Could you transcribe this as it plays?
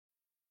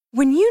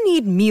When you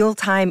need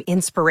mealtime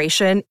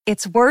inspiration,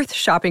 it's worth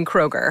shopping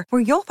Kroger,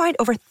 where you'll find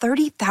over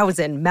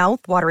 30,000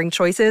 mouth-watering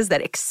choices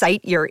that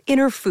excite your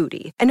inner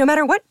foodie. And no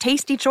matter what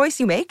tasty choice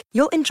you make,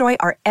 you'll enjoy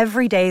our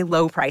everyday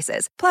low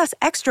prices, plus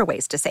extra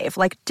ways to save,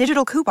 like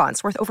digital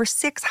coupons worth over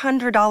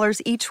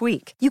 $600 each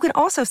week. You can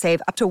also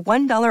save up to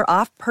 $1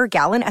 off per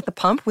gallon at the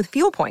pump with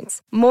fuel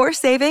points. More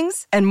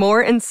savings and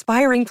more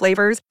inspiring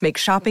flavors make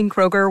shopping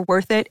Kroger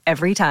worth it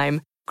every time.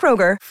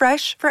 Kroger,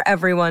 fresh for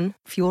everyone.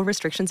 Fuel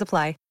restrictions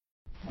apply.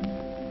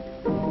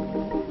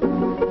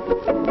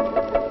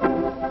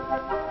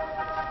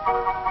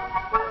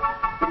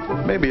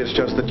 Maybe it's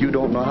just that you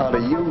don't know how to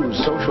use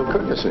social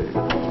courtesy.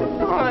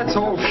 Oh, that's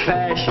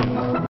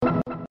old-fashioned.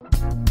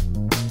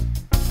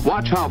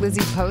 Watch how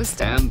Lizzie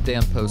Post and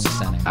Dan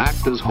Post-Senning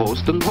act as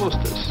host and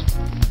hostess.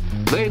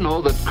 They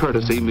know that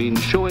courtesy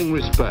means showing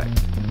respect,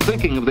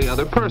 thinking of the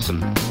other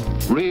person,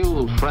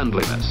 real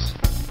friendliness.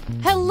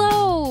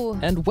 Hello!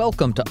 And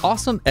welcome to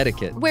Awesome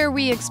Etiquette, where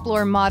we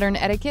explore modern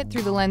etiquette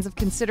through the lens of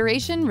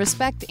consideration,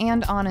 respect,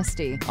 and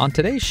honesty. On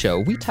today's show,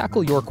 we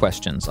tackle your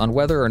questions on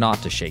whether or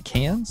not to shake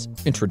hands,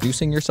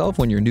 introducing yourself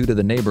when you're new to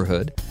the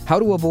neighborhood, how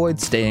to avoid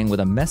staying with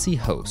a messy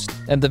host,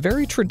 and the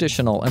very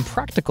traditional and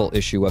practical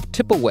issue of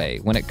tip away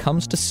when it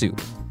comes to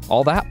soup.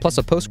 All that plus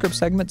a postscript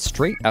segment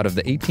straight out of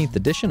the 18th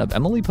edition of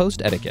Emily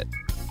Post Etiquette.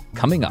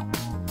 Coming up.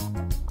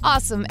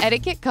 Awesome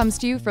Etiquette comes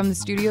to you from the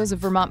studios of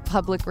Vermont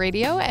Public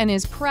Radio and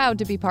is proud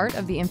to be part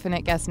of the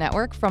Infinite Guest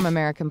Network from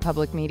American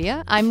Public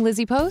Media. I'm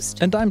Lizzie Post.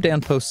 And I'm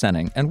Dan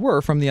Post-Senning, and we're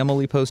from the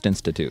Emily Post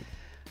Institute.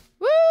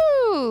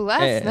 Woo!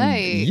 Last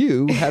night.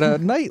 You had a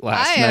night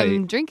last night. I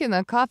am drinking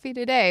the coffee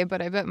today,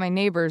 but I bet my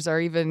neighbors are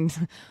even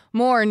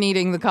more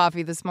needing the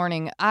coffee this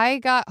morning. I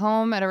got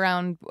home at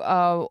around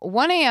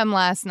 1 a.m.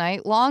 last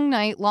night,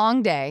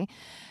 long day.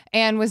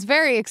 And was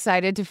very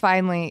excited to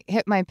finally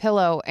hit my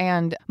pillow.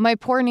 And my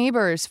poor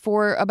neighbors,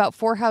 for about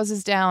 4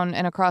 houses down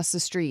and across the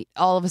street,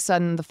 all of a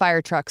sudden the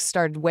fire trucks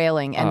started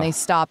wailing and they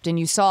stopped. And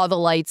you saw the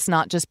lights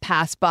not just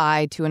pass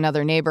by to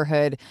another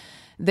neighborhood.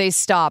 They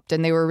stopped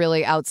and they were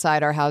really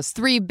outside our house.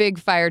 3 big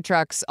fire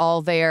trucks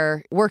all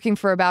there working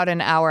for about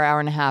an hour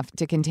and a half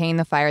to contain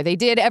the fire. They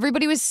did.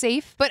 Everybody was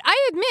safe. But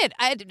I admit,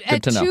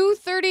 at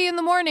 2:30 in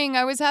the morning,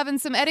 I was having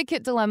some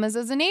etiquette dilemmas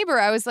as a neighbor.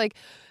 I was like,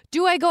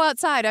 do I go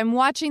outside? I'm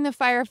watching the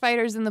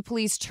firefighters and the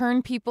police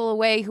turn people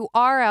away who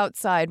are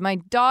outside. My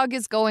dog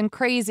is going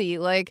crazy.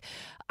 I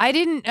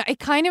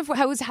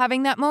was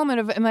having that moment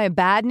of, am I a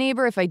bad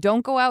neighbor if I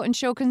don't go out and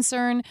show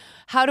concern?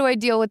 How do I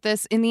deal with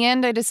this? In the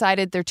end, I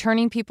decided they're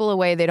turning people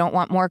away. They don't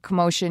want more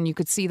commotion. You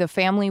could see the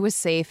family was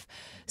safe.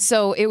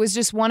 So it was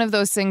just one of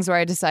those things where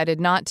I decided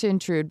not to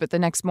intrude. But the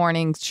next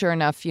morning, sure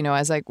enough,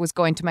 as I was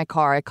going to my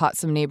car, I caught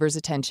some neighbors'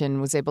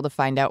 attention, was able to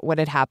find out what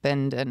had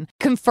happened and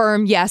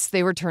confirm, yes,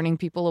 they were turning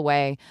people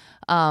away.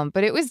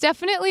 But it was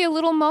definitely a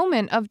little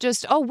moment of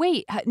just,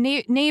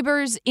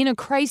 neighbors in a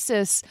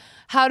crisis.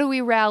 How do we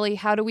rally?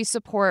 How do we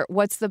support?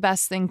 What's the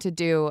best thing to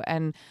do?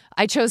 And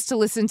I chose to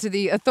listen to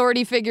the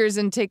authority figures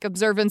and take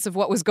observance of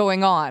what was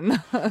going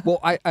on. Well,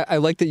 I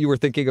like that you were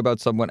thinking about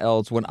someone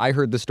else. When I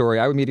heard the story,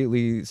 I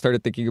immediately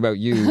started thinking about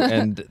you,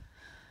 and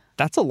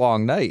that's a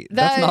long night.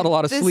 That's not a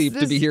lot of sleep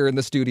to be here in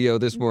the studio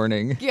this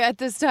morning. Yeah, at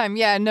this time.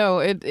 Yeah, no,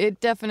 it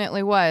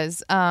definitely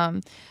was.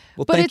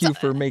 Well, thank you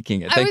for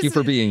making it. Thank you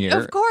for being here.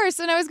 Of course.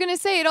 And I was going to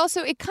say,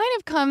 it kind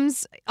of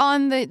comes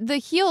on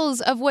the heels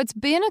of what's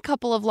been a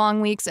couple of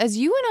long weeks, as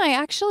you and I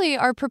actually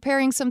are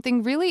preparing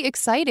something really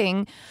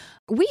exciting.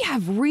 We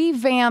have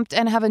revamped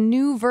and have a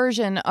new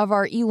version of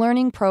our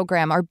e-learning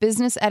program, our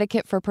Business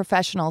Etiquette for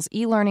Professionals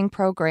e-learning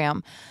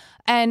program.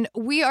 And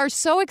we are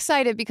so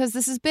excited because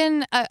this has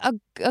been a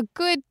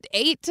good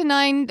 8 to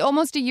 9,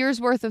 almost a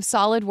year's worth of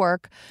solid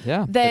work.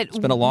 Yeah, it's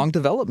been a long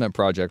development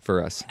project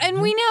for us.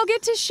 And we now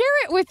get to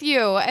share it with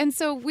you. And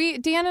so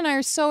Dan and I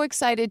are so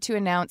excited to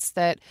announce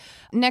that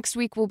next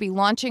week we'll be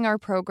launching our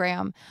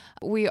program.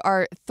 We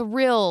are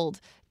thrilled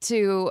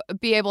to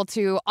be able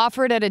to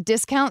offer it at a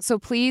discount. So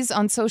please,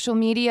 on social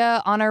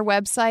media, on our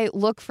website,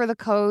 look for the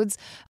codes.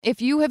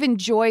 If you have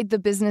enjoyed the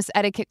business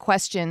etiquette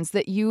questions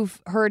that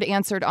you've heard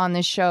answered on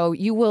this show,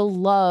 you will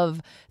love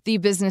the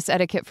Business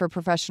Etiquette for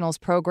Professionals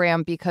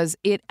program because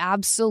it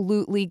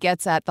absolutely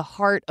gets at the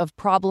heart of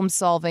problem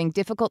solving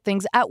difficult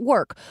things at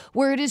work,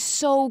 where it is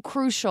so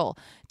crucial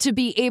to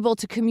be able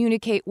to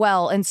communicate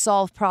well and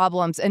solve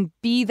problems and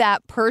be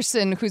that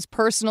person whose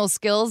personal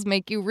skills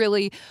make you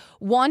really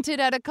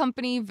wanted at a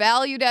company,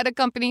 valued at a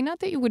company. Not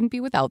that you wouldn't be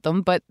without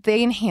them, but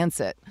they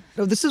enhance it.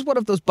 No, this is one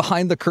of those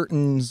behind the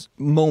curtains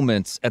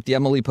moments at the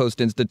Emily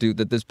Post Institute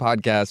that this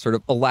podcast sort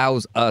of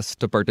allows us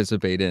to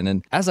participate in.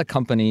 And as a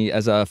company,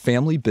 as a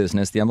family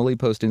Business, the Emily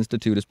Post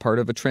Institute, is part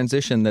of a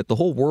transition that the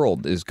whole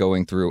world is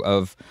going through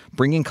of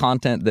bringing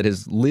content that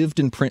has lived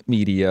in print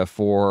media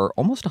for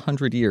almost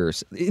 100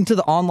 years into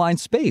the online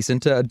space,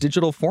 into a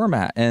digital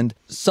format. And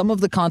some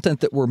of the content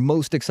that we're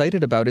most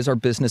excited about is our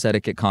business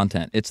etiquette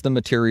content. It's the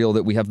material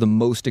that we have the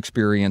most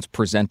experience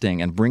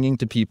presenting and bringing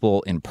to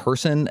people in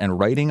person and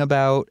writing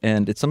about.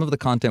 And it's some of the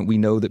content we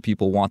know that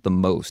people want the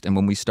most. And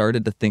when we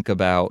started to think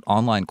about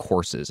online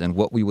courses and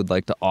what we would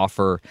like to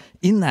offer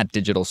in that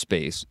digital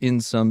space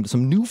in some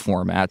new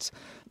formats,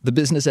 the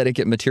business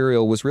etiquette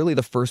material was really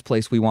the first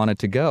place we wanted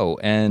to go.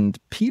 And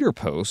Peter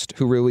Post,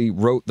 who really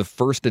wrote the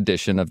first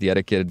edition of the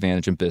Etiquette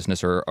Advantage in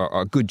Business, or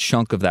a good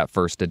chunk of that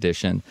first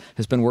edition,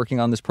 has been working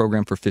on this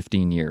program for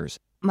 15 years.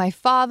 My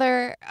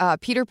father,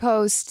 Peter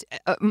Post,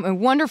 my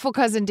wonderful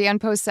cousin Dan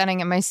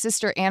Post-Senning, and my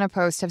sister Anna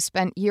Post have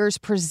spent years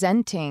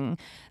presenting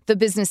the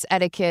business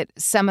etiquette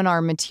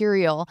seminar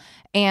material.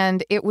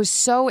 And it was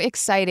so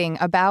exciting.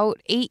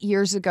 About 8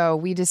 years ago,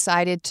 we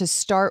decided to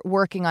start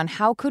working on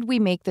how could we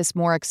make this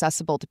more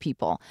accessible to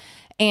people.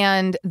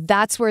 And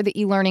that's where the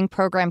e-learning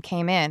program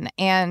came in.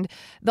 And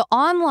the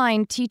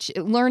online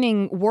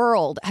learning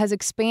world has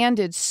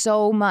expanded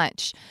so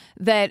much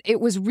that it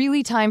was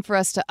really time for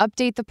us to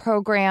update the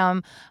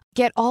program,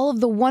 get all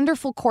of the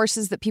wonderful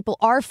courses that people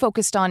are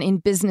focused on in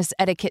business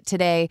etiquette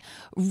today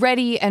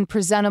ready and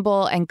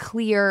presentable and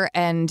clear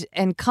and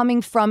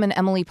coming from an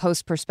Emily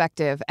Post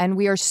perspective. And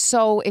we are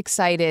so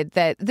excited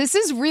that this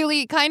is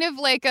really kind of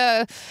like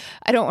I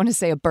don't want to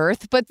say a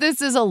birth, but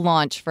this is a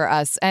launch for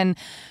us. And,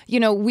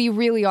 we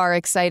really are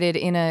excited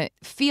in a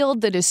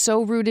field that is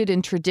so rooted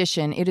in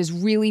tradition. It is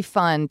really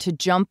fun to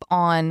jump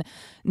on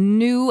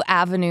new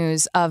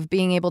avenues of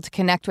being able to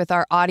connect with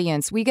our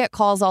audience. We get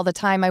calls all the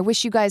time. I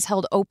wish you guys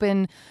held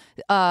open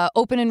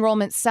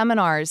enrollment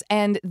seminars.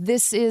 And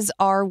this is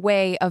our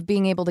way of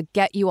being able to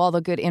get you all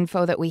the good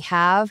info that we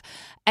have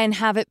and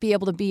have it be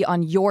able to be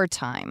on your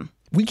time.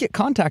 We get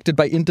contacted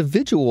by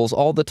individuals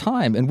all the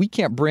time, and we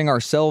can't bring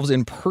ourselves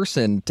in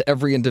person to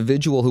every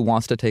individual who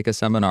wants to take a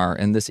seminar.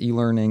 And this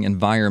e-learning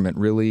environment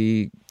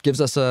really gives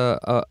us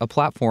a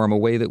platform, a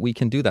way that we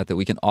can do that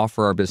we can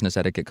offer our business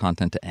etiquette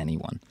content to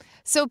anyone.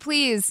 So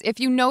please, if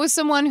you know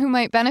someone who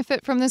might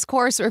benefit from this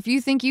course, or if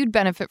you think you'd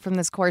benefit from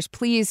this course,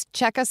 please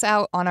check us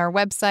out on our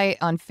website,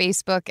 on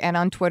Facebook, and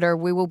on Twitter.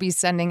 We will be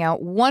sending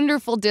out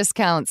wonderful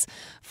discounts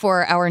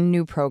for our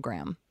new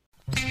program.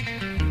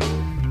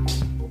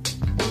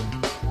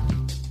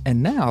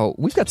 And now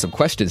we've got some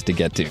questions to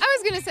get to. I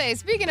was going to say,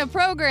 speaking of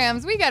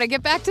programs, we got to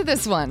get back to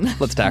this one.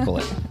 Let's tackle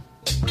it.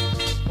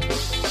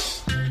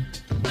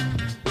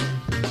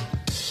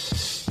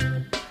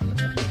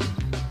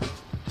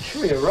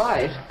 Sure, you're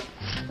right.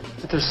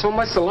 But there's so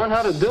much to learn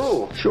how to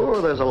do. Sure,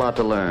 there's a lot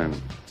to learn,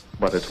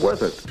 but it's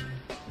worth it.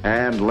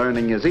 And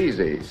learning is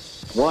easy.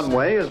 One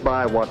way is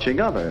by watching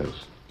others.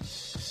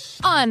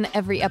 On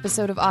every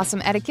episode of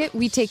Awesome Etiquette,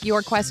 we take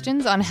your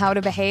questions on how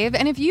to behave.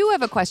 And if you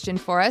have a question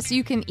for us,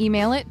 you can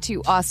email it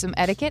to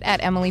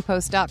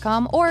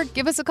awesomeetiquette@emilypost.com or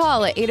give us a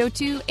call at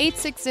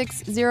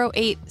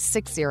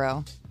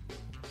 802-866-0860.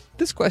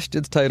 This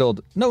question's titled,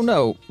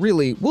 No,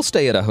 really, we'll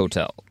stay at a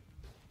hotel.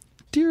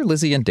 Dear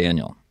Lizzie and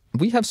Daniel,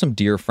 we have some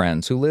dear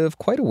friends who live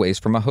quite a ways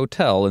from a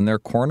hotel in their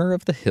corner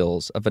of the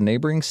hills of a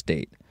neighboring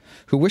state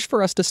who wish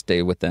for us to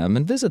stay with them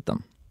and visit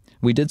them.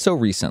 We did so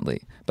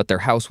recently, but their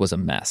house was a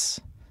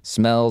mess.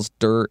 Smells,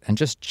 dirt, and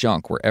just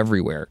junk were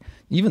everywhere,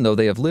 even though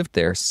they have lived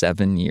there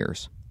 7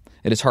 years.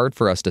 It is hard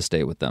for us to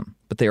stay with them,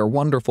 but they are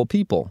wonderful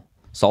people.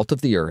 Salt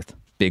of the earth,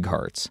 big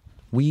hearts.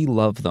 We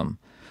love them.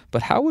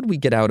 But how would we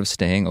get out of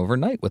staying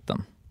overnight with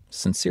them?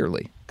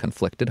 Sincerely,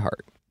 Conflicted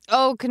Heart.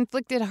 Oh,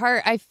 Conflicted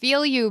Heart, I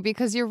feel you,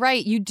 because you're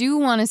right. You do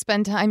want to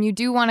spend time, you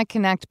do want to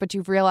connect, but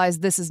you've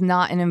realized this is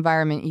not an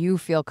environment you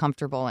feel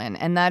comfortable in,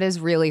 and that is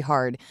really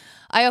hard.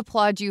 I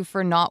applaud you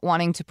for not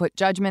wanting to put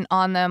judgment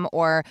on them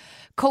or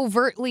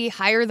covertly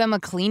hire them a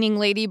cleaning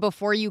lady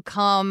before you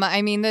come.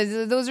 I mean,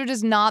 those are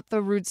just not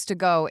the routes to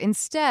go.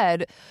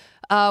 Instead,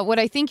 what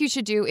I think you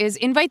should do is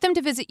invite them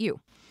to visit you.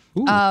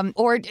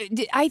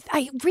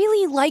 I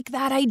really like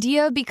that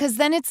idea, because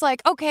then it's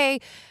like, okay,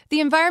 the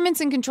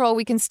environment's in control.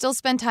 We can still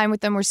spend time with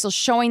them. We're still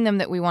showing them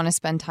that we want to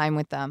spend time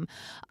with them.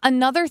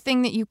 Another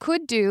thing that you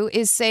could do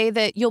is say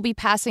that you'll be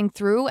passing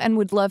through and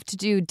would love to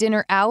do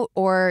dinner out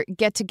or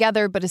get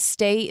together, but a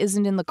stay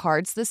isn't in the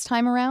cards this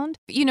time around.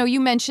 You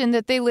mentioned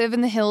that they live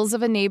in the hills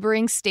of a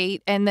neighboring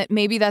state and that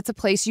maybe that's a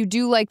place you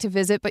do like to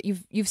visit, but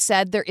you've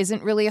said there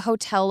isn't really a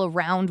hotel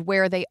around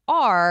where they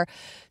are.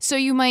 So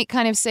you might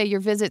kind of say your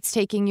visit's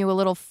taking you a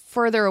little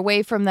further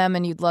away from them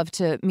and you'd love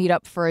to meet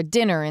up for a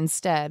dinner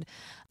instead.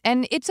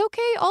 And it's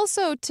okay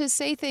also to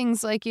say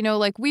things like,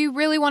 we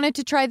really wanted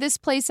to try this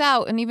place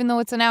out. And even though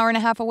it's an hour and a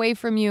half away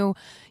from you,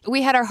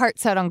 we had our heart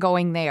set on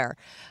going there.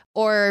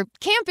 Or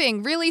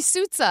camping really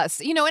suits us,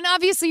 and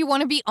obviously you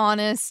want to be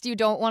honest. You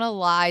don't want to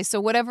lie.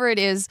 So whatever it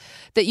is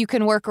that you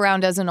can work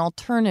around as an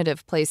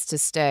alternative place to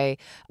stay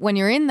when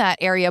you're in that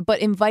area, but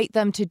invite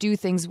them to do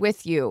things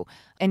with you.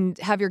 and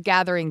have your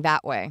gathering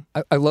that way.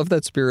 I love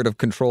that spirit of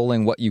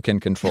controlling what you can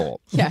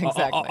control. Yeah,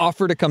 exactly.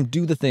 Offer to come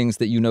do the things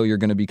that you know you're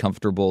going to be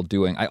comfortable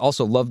doing. I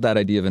also love that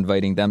idea of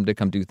inviting them to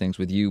come do things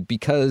with you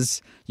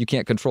because you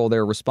can't control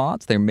their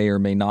response. They may or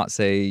may not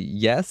say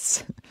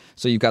yes.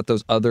 So you've got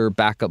those other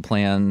backup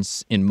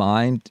plans in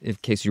mind in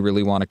case you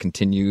really want to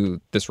continue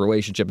this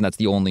relationship, and that's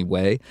the only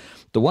way.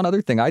 The one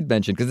other thing I'd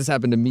mention, because this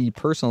happened to me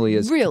personally,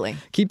 is really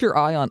keep your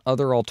eye on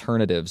other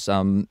alternatives.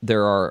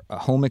 There are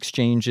home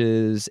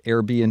exchanges,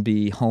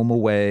 Airbnb,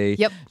 HomeAway.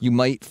 Yep. You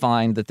might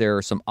find that there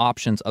are some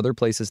options, other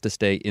places to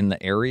stay in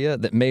the area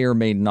that may or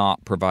may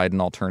not provide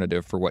an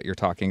alternative for what you're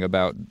talking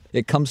about.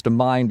 It comes to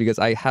mind because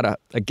I had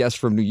a guest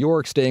from New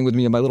York staying with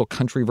me in my little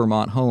country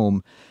Vermont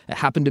home. It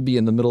happened to be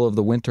in the middle of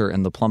the winter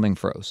and the plumbing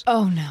froze.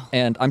 Oh, no.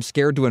 And I'm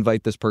scared to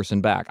invite this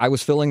person back. I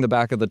was filling the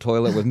back of the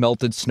toilet with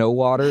melted snow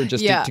water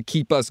just to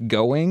keep us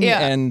going. Yeah.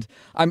 And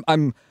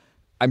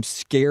I'm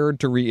scared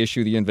to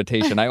reissue the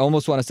invitation. I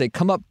almost want to say,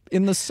 come up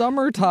in the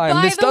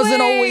summertime. This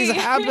doesn't always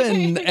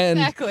happen.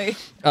 Exactly.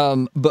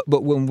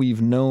 But when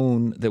we've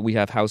known that we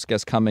have house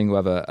guests coming who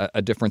have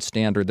a different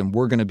standard than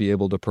we're going to be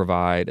able to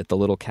provide at the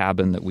little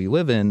cabin that we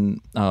live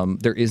in,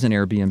 there is an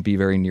Airbnb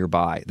very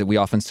nearby that we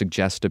often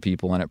suggest to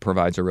people, and it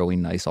provides a really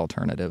nice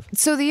alternative.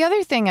 So the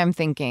other thing I'm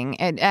thinking,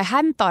 and I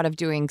hadn't thought of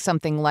doing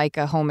something like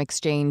a home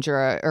exchange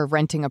or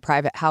renting a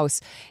private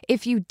house.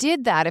 If you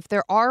did that, if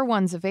there are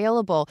ones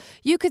available,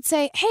 you could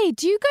say, hey,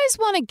 do you guys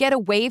want to get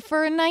away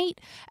for a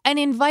night and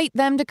invite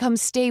them to come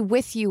stay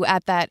with you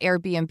at that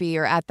Airbnb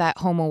or at that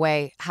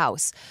HomeAway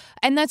house?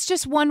 And that's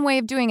just one way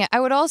of doing it. I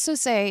would also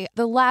say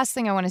the last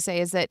thing I want to say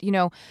is that,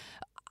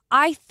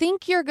 I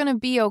think you're going to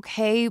be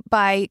okay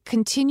by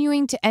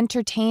continuing to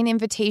entertain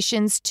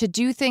invitations to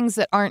do things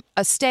that aren't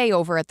a stay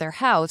over at their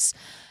house.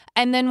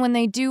 And then when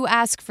they do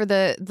ask for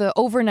the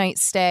overnight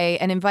stay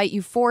and invite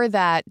you for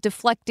that,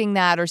 deflecting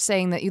that or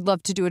saying that you'd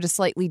love to do it a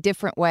slightly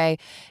different way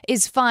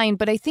is fine.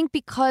 But I think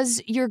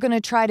because you're going to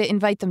try to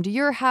invite them to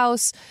your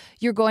house,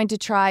 you're going to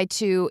try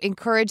to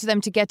encourage them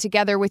to get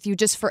together with you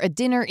just for a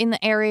dinner in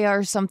the area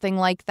or something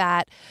like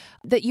that,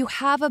 that you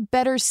have a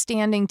better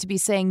standing to be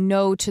saying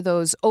no to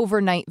those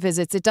overnight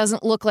visits. It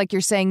doesn't look like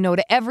you're saying no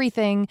to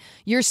everything.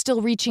 You're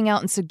still reaching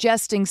out and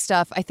suggesting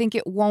stuff. I think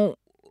it won't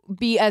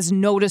be as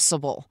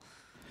noticeable.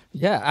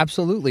 Yeah,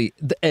 absolutely.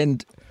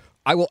 And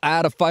I will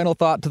add a final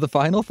thought to the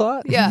final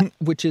thought,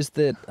 which is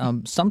that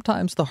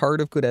sometimes the heart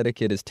of good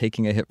etiquette is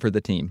taking a hit for the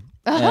team.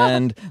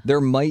 And there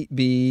might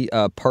be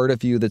a part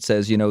of you that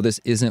says, this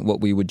isn't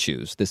what we would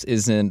choose. This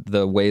isn't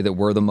the way that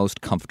we're the most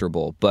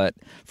comfortable. But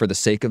for the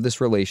sake of this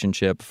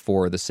relationship,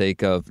 for the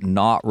sake of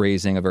not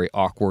raising a very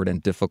awkward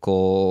and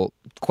difficult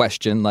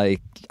question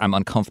like I'm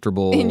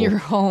uncomfortable in your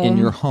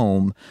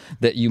home,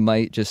 that you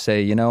might just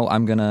say,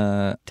 I'm going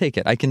to take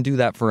it. I can do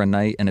that for a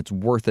night, and it's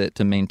worth it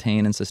to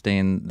maintain and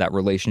sustain that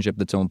relationship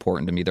that's so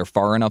important to me. They're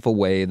far enough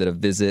away that a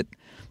visit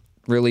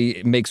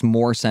really makes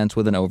more sense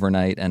with an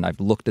overnight, and I've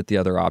looked at the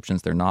other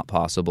options. They're not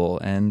possible.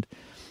 And,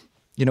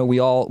 we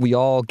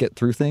all get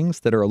through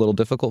things that are a little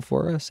difficult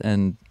for us,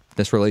 and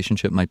this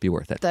relationship might be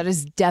worth it. That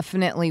is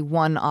definitely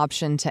one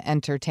option to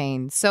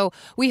entertain. So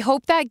we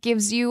hope that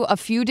gives you a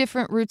few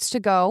different routes to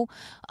go.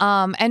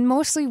 And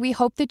mostly we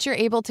hope that you're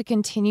able to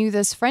continue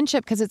this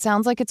friendship because it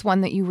sounds like it's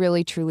one that you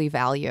really, truly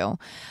value.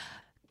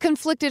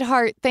 Conflicted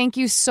Heart, thank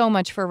you so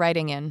much for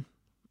writing in.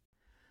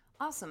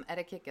 Awesome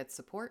Etiquette gets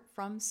support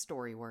from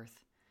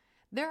Storyworth.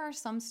 There are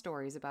some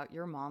stories about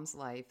your mom's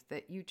life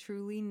that you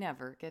truly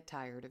never get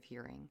tired of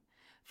hearing.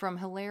 From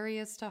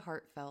hilarious to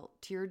heartfelt,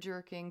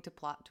 tear-jerking to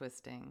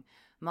plot-twisting,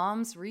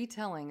 Mom's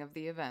retelling of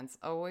the events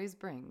always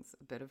brings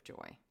a bit of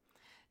joy.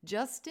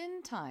 Just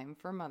in time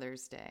for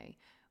Mother's Day,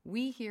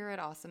 we here at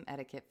Awesome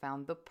Etiquette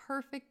found the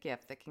perfect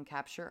gift that can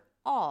capture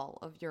all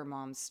of your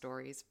mom's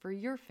stories for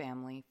your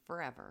family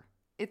forever.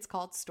 It's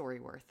called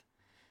Storyworth.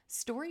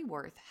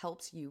 Storyworth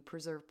helps you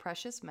preserve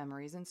precious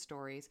memories and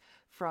stories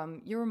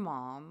from your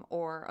mom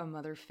or a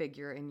mother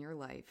figure in your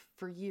life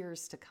for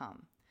years to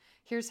come.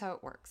 Here's how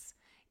it works.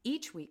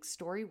 Each week,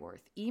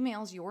 Storyworth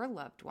emails your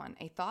loved one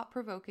a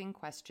thought-provoking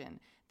question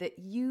that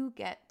you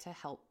get to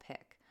help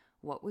pick.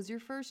 What was your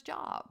first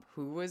job?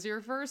 Who was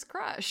your first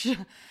crush?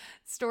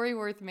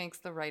 Storyworth makes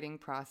the writing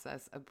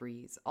process a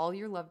breeze. All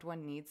your loved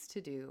one needs to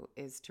do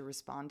is to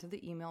respond to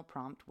the email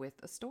prompt with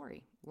a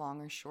story.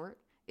 Long or short,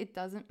 it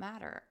doesn't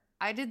matter.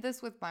 I did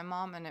this with my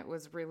mom, and it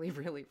was really,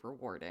 really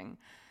rewarding.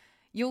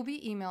 You'll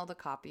be emailed a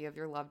copy of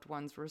your loved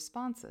one's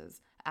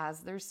responses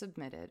as they're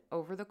submitted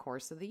over the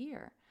course of the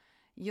year.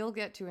 You'll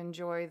get to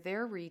enjoy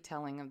their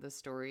retelling of the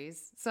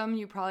stories. Some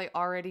you probably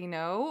already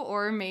know,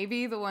 or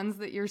maybe the ones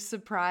that you're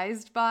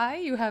surprised by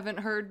you haven't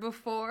heard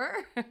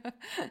before.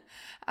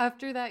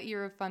 After that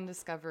year of fun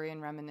discovery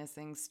and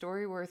reminiscing,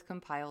 Storyworth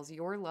compiles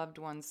your loved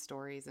one's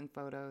stories and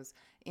photos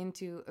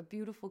into a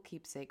beautiful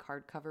keepsake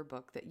hardcover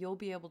book that you'll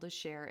be able to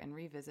share and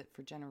revisit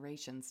for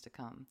generations to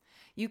come.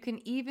 You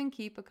can even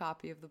keep a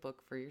copy of the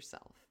book for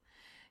yourself.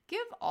 Give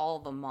all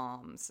the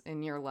moms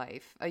in your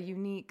life a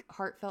unique,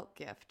 heartfelt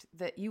gift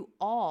that you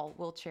all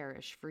will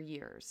cherish for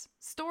years.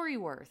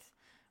 Storyworth.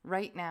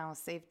 Right now,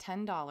 save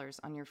 $10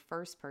 on your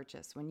first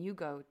purchase when you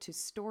go to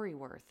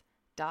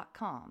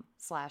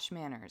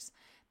storyworth.com/manners.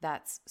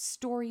 That's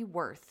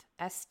Storyworth,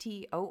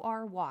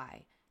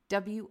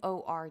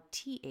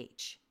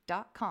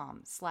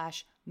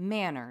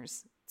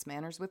 STORYWORTH.com/manners. It's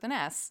manners with an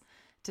S,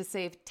 to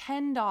save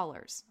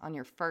 $10 on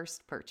your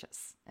first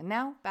purchase. And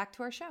now, back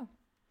to our show.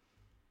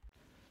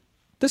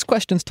 This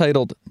question's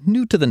titled,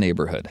 New to the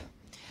Neighborhood.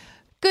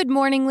 Good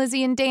morning,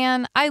 Lizzie and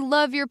Dan. I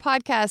love your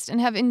podcast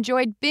and have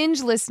enjoyed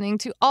binge listening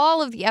to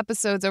all of the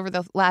episodes over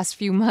the last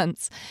few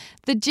months.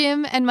 The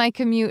gym and my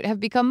commute have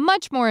become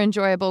much more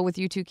enjoyable with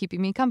you two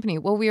keeping me company.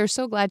 Well, we are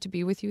so glad to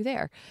be with you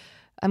there.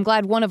 I'm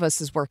glad one of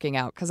us is working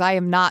out because I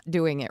am not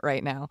doing it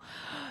right now.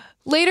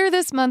 Later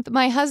this month,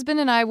 my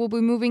husband and I will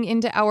be moving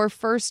into our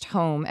first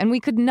home, and we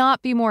could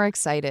not be more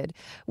excited.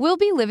 We'll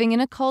be living in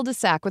a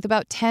cul-de-sac with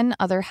about 10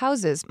 other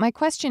houses. My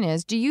question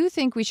is, do you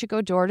think we should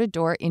go door to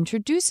door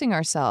introducing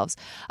ourselves?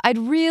 I'd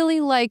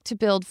really like to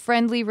build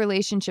friendly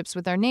relationships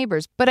with our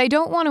neighbors, but I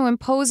don't want to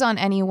impose on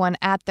anyone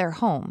at their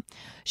home.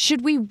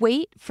 Should we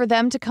wait for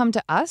them to come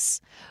to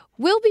us?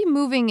 We'll be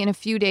moving in a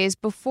few days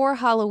before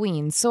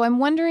Halloween, so I'm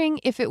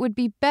wondering if it would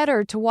be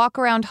better to walk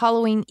around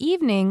Halloween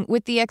evening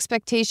with the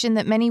expectation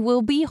that many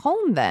will be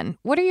home then.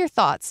 What are your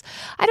thoughts?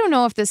 I don't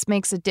know if this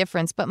makes a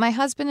difference, but my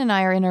husband and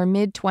I are in our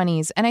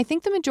mid-20s, and I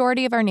think the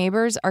majority of our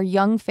neighbors are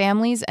young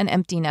families and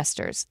empty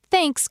nesters.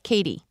 Thanks,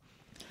 Katie.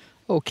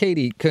 Oh,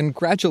 Katie,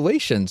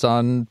 congratulations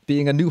on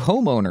being a new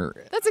homeowner.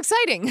 That's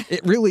exciting.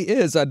 It really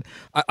is.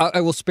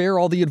 I will spare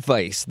all the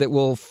advice that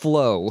will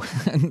flow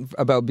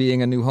about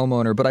being a new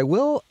homeowner, but I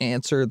will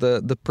answer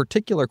the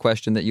particular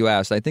question that you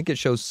asked. I think it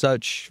shows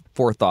such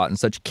forethought and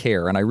such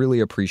care, and I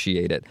really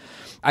appreciate it.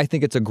 I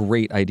think it's a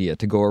great idea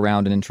to go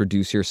around and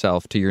introduce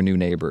yourself to your new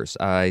neighbors.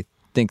 I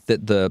think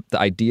that the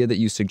idea that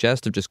you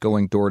suggest of just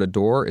going door to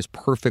door is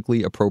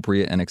perfectly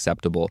appropriate and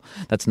acceptable.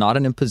 That's not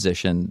an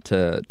imposition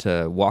to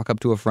walk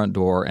up to a front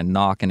door and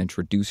knock and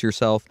introduce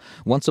yourself.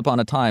 Once upon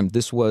a time,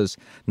 this was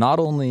not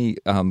only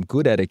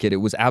good etiquette,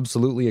 it was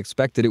absolutely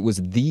expected. It was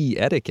the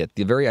etiquette.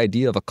 The very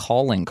idea of a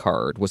calling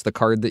card was the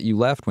card that you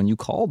left when you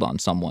called on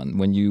someone,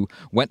 when you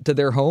went to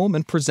their home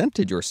and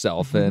presented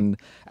yourself and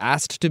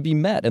asked to be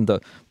met. And the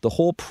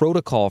whole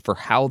protocol for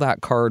how that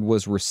card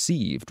was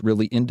received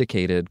really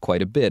indicated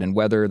quite a bit. And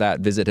whether that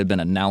visit had been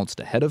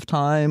announced ahead of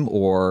time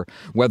or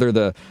whether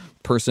the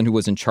person who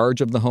was in charge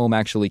of the home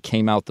actually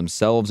came out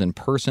themselves in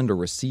person to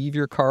receive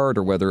your card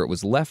or whether it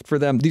was left for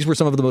them. These were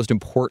some of the most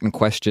important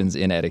questions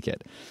in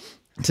etiquette.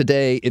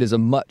 Today, it is a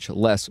much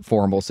less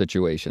formal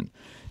situation.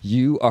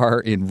 You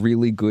are in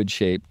really good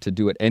shape to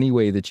do it any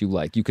way that you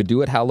like. You could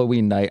do it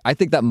Halloween night. I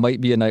think that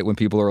might be a night when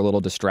people are a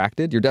little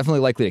distracted. You're definitely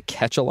likely to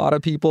catch a lot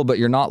of people, but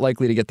you're not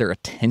likely to get their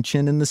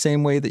attention in the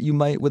same way that you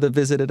might with a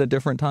visit at a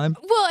different time.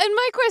 Well, and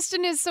my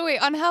question is, so wait,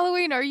 on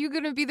Halloween, are you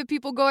going to be the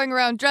people going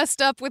around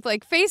dressed up with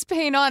like face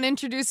paint on,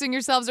 introducing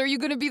yourselves? Or are you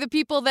going to be the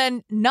people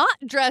then not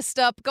dressed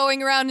up,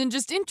 going around and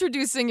just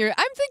introducing your...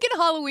 I'm thinking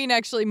Halloween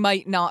actually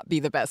might not be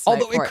the best night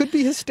Although for it could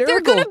be hysterical.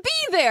 They're going to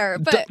be there,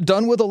 but...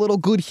 Done with a little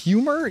good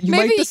humor, you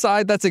might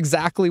decide that's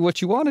exactly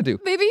what you want to do.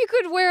 Maybe you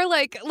could wear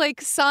like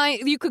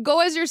sign. You could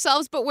go as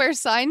yourselves, but wear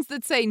signs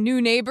that say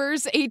 "New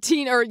Neighbors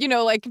 18," or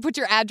like put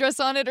your address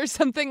on it or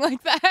something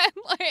like that.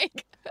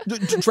 Like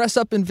dress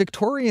up in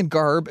Victorian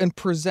garb and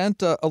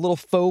present a little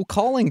faux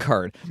calling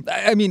card.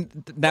 I mean,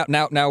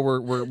 now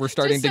we're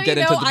starting to get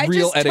into the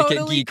real etiquette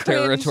totally geek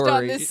territory.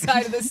 On this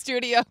side of the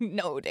studio,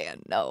 no,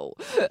 Dan, no.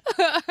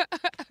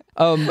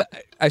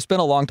 I spent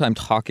a long time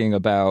talking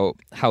about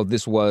how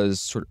this was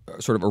sort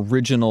of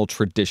original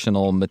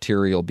traditional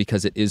material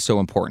because it is so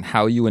important.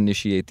 How you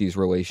initiate these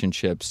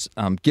relationships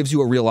gives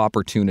you a real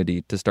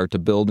opportunity to start to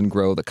build and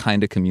grow the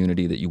kind of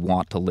community that you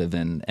want to live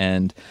in.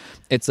 And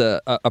it's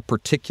a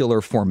particular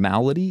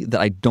formality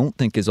that I don't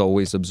think is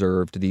always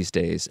observed these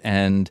days.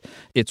 And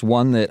it's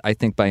one that I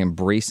think by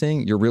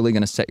embracing, you're really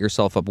going to set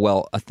yourself up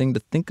well. A thing to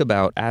think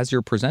about as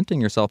you're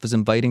presenting yourself is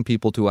inviting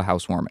people to a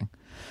housewarming.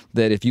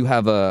 That if you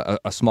have a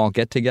small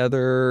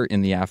get-together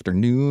in the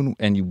afternoon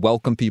and you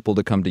welcome people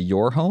to come to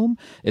your home,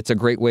 it's a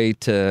great way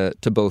to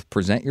both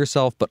present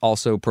yourself but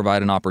also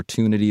provide an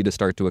opportunity to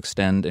start to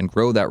extend and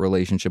grow that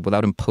relationship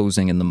without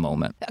imposing in the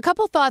moment. A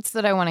couple thoughts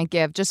that I want to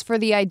give just for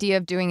the idea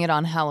of doing it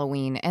on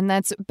Halloween, and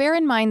that's bear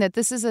in mind that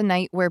this is a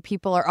night where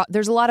people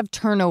there's a lot of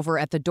turnover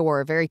at the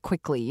door very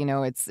quickly.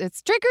 It's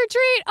trick or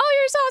treat. Oh,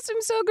 you're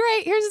awesome, so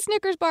great. Here's a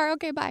Snickers bar.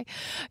 Okay, bye.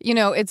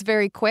 It's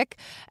very quick.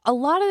 A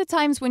lot of the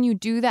times when you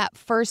do that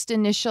first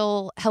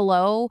initial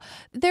hello,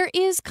 there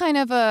is kind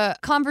of a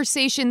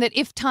conversation that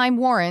if time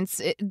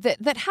warrants,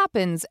 that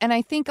happens. And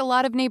I think a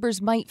lot of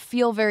neighbors might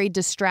feel very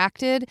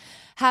distracted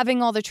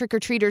having all the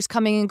trick-or-treaters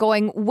coming and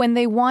going when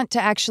they want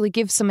to actually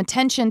give some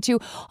attention to,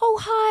 oh,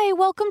 hi,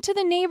 welcome to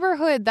the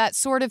neighborhood, that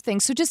sort of thing.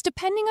 So just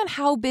depending on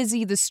how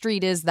busy the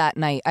street is that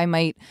night, I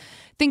might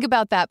think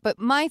about that. But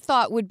my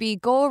thought would be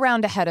go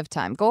around ahead of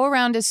time. Go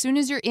around as soon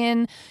as you're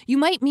in. You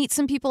might meet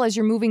some people as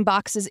you're moving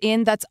boxes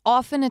in. That's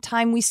often a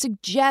time we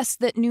suggest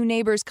that new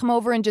neighbors come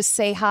over and just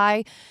say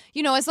hi.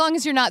 As long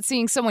as you're not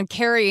seeing someone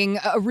carrying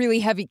a really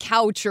heavy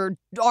couch or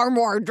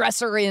armoire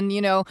dresser in,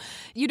 you know.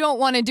 You don't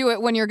want to do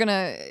it when you're going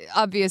to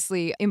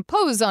obviously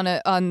impose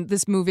on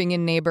this moving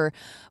in neighbor.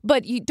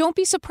 But you don't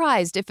be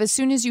surprised if as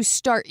soon as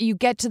you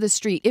get to the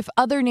street, if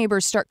other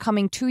neighbors start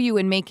coming to you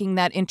and making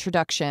that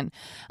introduction.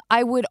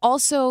 I would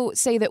also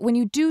say that when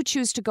you do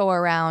choose to go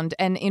around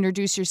and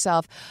introduce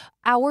yourself,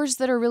 hours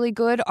that are really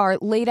good are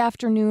late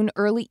afternoon,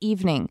 early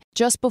evening.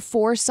 Just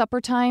before supper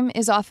time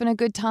is often a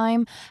good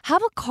time.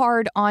 Have a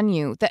card on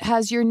you that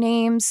has your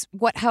names,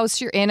 what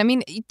house you're in. I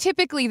mean,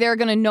 typically they're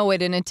going to know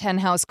it in a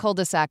 10-house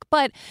cul-de-sac,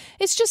 but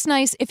it's just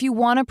nice if you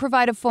want to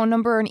provide a phone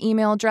number, an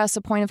email address,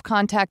 a point of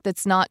contact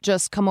that's not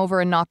just come over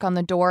and knock on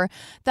the door.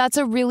 That's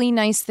a really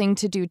nice thing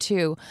to do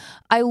too.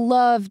 I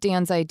love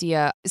Dan's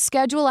idea.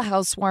 Schedule a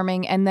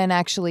housewarming and then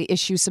actually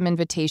issue some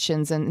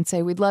invitations and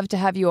say, we'd love to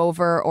have you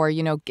over, or,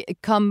 you know,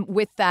 come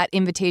with that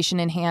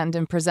invitation in hand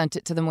and present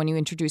it to them when you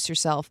introduce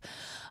yourself.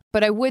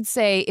 But I would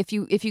say if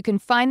you can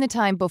find the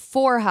time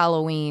before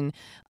Halloween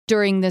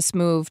during this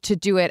move to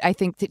do it, I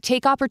think to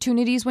take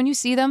opportunities when you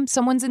see them.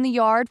 Someone's in the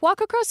yard,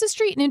 walk across the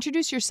street and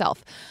introduce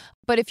yourself.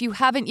 But if you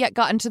haven't yet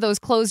gotten to those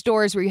closed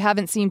doors where you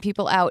haven't seen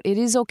people out, it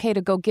is okay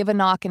to go give a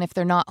knock. And if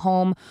they're not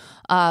home,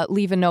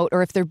 leave a note.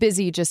 Or if they're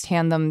busy, just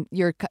hand them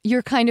your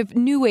kind of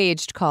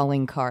new-aged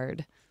calling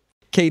card.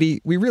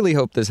 Katie, we really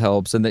hope this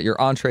helps and that your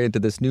entree into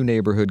this new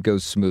neighborhood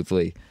goes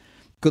smoothly.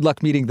 Good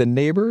luck meeting the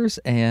neighbors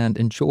and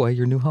enjoy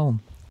your new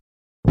home.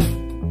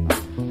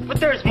 But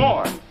there's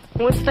more.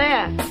 What's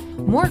that?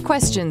 More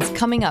questions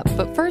coming up,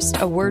 but first,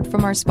 a word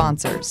from our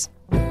sponsors.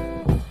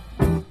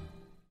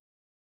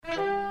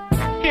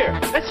 Here,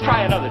 let's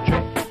try another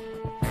trick.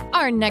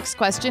 Our next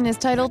question is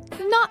titled,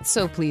 Not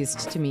So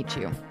Pleased to Meet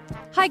You.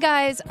 Hi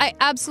guys, I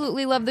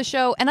absolutely love the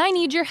show and I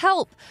need your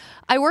help.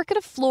 I work at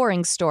a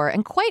flooring store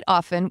and quite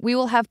often we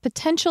will have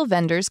potential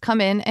vendors come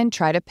in and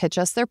try to pitch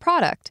us their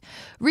product.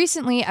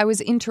 Recently, I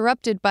was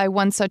interrupted by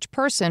one such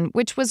person,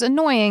 which was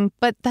annoying,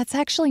 but that's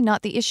actually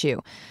not the issue.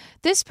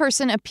 This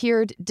person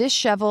appeared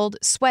disheveled,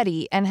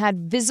 sweaty, and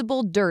had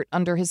visible dirt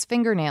under his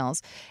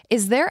fingernails.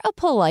 Is there a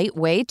polite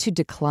way to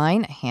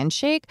decline a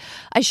handshake?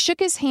 I shook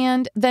his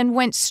hand, then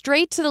went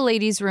straight to the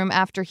ladies' room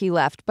after he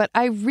left, but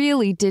I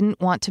really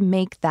didn't want to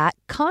make that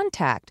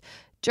contact.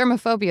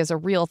 Germophobia is a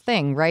real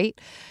thing, right?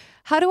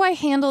 How do I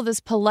handle this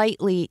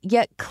politely,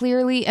 yet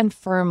clearly and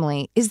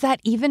firmly? Is that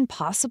even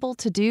possible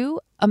to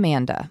do?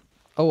 Amanda.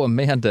 Oh,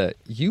 Amanda,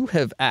 you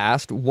have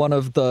asked one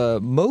of the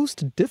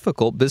most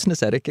difficult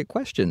business etiquette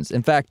questions.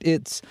 In fact,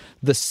 it's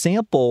the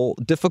sample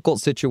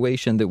difficult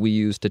situation that we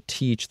use to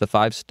teach the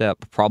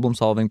 5-step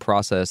problem-solving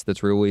process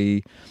that's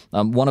really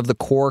one of the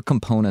core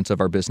components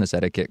of our business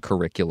etiquette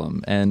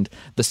curriculum. And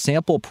the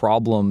sample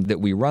problem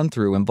that we run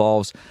through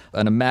involves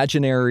an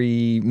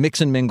imaginary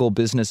mix-and-mingle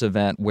business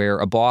event where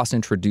a boss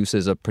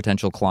introduces a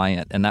potential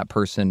client, and that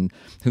person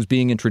who's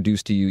being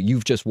introduced to you,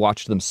 you've just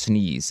watched them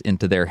sneeze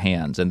into their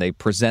hands, and they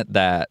present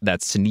that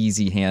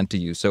sneezy hand to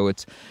you. So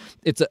it's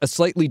a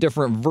slightly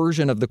different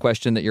version of the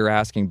question that you're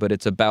asking, but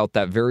it's about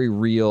that very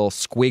real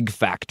squig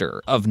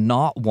factor of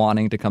not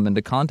wanting to come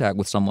into contact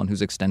with someone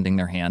who's extending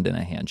their hand in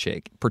a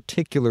handshake,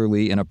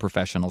 particularly in a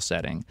professional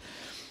setting.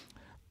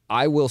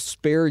 I will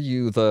spare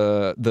you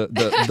the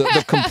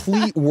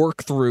complete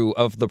work through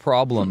of the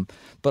problem,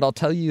 but I'll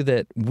tell you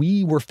that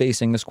we were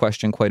facing this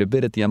question quite a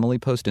bit at the Emily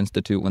Post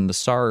Institute when the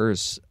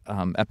SARS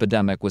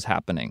epidemic was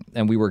happening,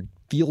 and we were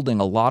fielding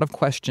a lot of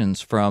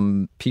questions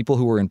from people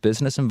who were in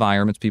business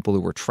environments, people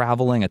who were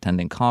traveling,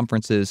 attending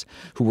conferences,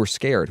 who were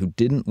scared, who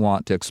didn't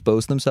want to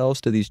expose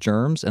themselves to these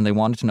germs, and they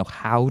wanted to know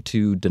how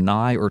to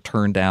deny or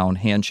turn down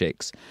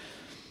handshakes.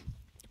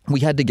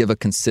 We had to give a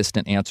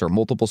consistent answer.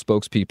 Multiple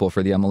spokespeople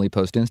for the Emily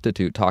Post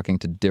Institute talking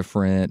to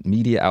different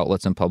media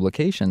outlets and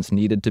publications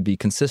needed to be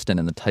consistent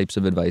in the types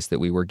of advice that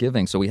we were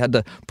giving. So we had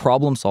to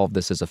problem solve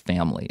this as a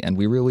family. And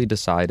we really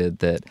decided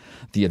that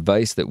the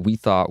advice that we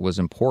thought was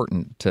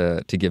important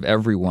to give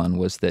everyone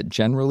was that,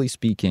 generally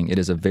speaking, it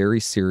is a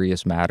very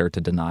serious matter to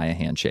deny a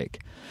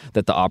handshake.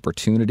 That the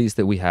opportunities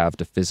that we have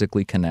to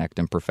physically connect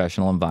in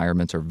professional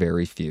environments are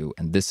very few.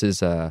 And this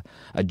is a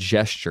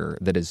gesture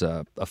that is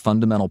a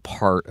fundamental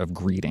part of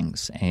greetings.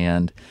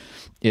 And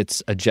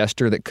it's a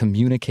gesture that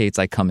communicates,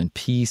 I come in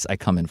peace, I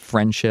come in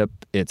friendship.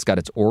 It's got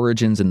its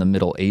origins in the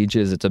Middle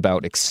Ages. It's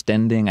about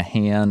extending a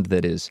hand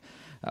that is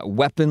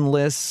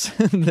weaponless,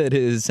 that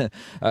is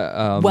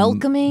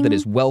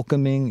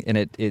welcoming, and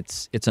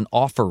it's an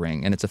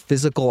offering, and it's a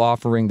physical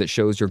offering that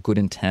shows your good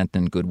intent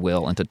and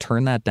goodwill. And to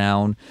turn that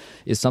down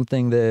is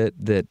something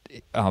that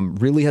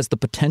really has the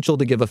potential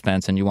to give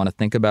offense, and you want to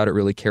think about it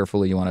really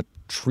carefully. You want to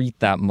treat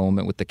that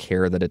moment with the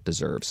care that it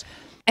deserves.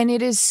 And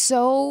it is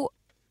so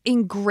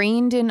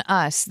ingrained in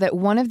us that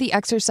one of the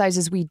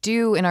exercises we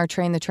do in our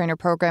Train the Trainer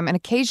program, and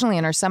occasionally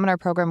in our seminar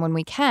program when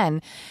we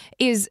can,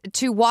 is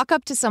to walk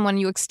up to someone,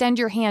 you extend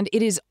your hand,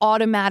 it is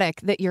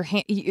automatic that your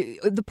hand,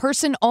 the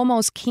person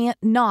almost can't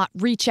not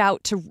reach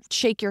out to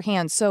shake your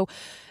hand. So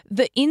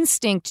the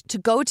instinct to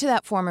go to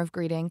that form of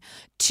greeting,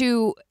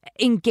 to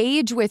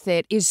engage with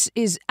it,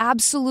 is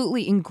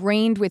absolutely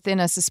ingrained within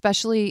us,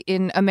 especially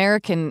in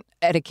American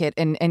etiquette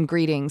and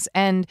greetings.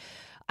 And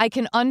I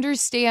can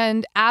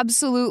understand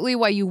absolutely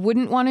why you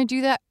wouldn't want to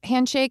do that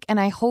handshake, and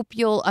I hope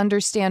you'll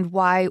understand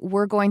why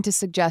we're going to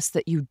suggest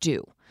that you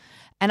do.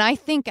 And I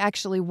think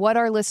actually what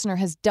our listener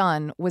has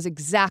done was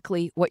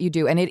exactly what you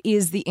do. And it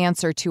is the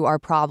answer to our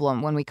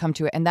problem when we come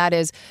to it. And that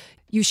is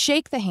you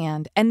shake the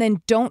hand and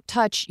then don't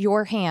touch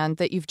your hand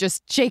that you've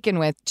just shaken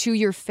with to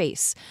your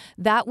face.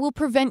 That will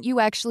prevent you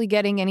actually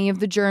getting any of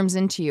the germs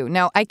into you.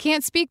 Now, I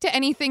can't speak to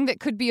anything that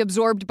could be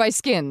absorbed by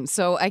skin,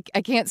 so I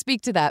can't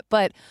speak to that.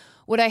 But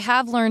what I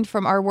have learned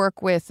from our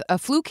work with a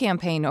flu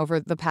campaign over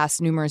the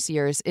past numerous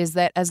years is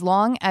that as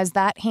long as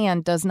that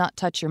hand does not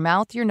touch your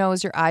mouth, your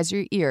nose, your eyes, or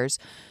your ears,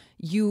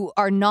 you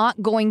are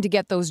not going to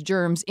get those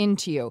germs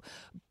into you.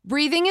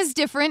 Breathing is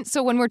different.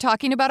 So when we're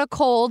talking about a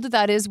cold,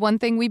 that is one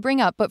thing we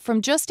bring up. But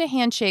from just a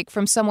handshake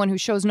from someone who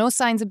shows no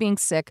signs of being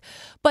sick,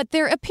 but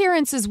their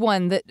appearance is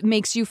one that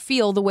makes you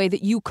feel the way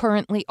that you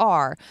currently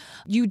are,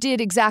 you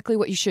did exactly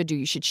what you should do.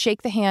 You should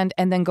shake the hand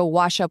and then go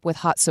wash up with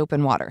hot soap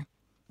and water.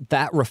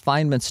 That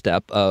refinement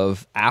step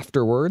of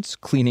afterwards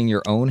cleaning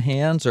your own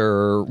hands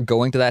or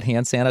going to that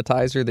hand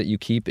sanitizer that you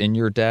keep in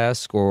your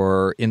desk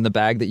or in the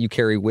bag that you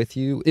carry with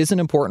you is an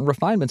important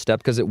refinement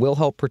step because it will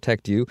help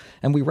protect you.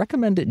 And we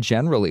recommend it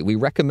generally. We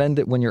recommend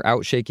it when you're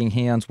out shaking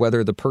hands,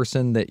 whether the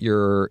person that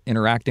you're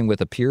interacting with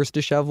appears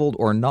disheveled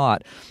or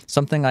not.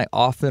 Something I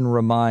often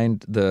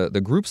remind the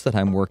groups that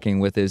I'm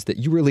working with is that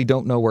you really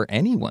don't know where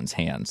anyone's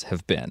hands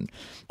have been.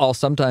 I'll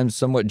sometimes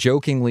somewhat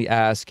jokingly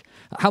ask,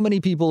 how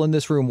many people in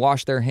this room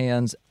wash their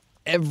hands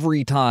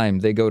every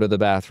time they go to the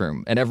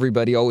bathroom? And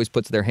everybody always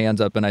puts their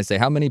hands up, and I say,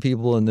 how many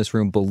people in this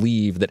room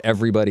believe that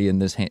everybody in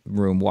this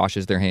room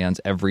washes their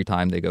hands every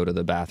time they go to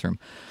the bathroom?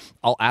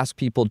 I'll ask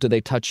people, do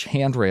they touch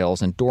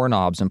handrails and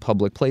doorknobs in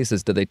public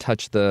places? Do they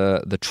touch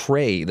the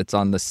tray that's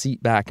on the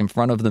seat back in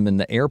front of them in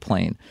the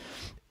airplane?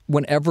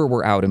 Whenever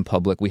we're out in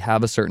public, we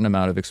have a certain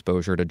amount of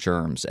exposure to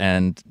germs,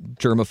 and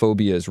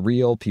germophobia is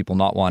real. People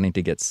not wanting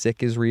to get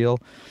sick is real.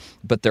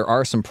 But there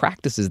are some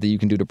practices that you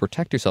can do to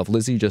protect yourself.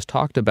 Lizzie just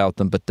talked about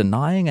them, but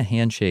denying a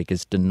handshake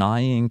is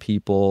denying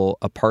people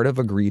a part of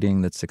a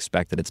greeting that's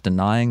expected. It's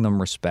denying them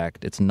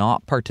respect. It's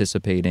not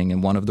participating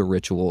in one of the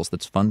rituals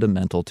that's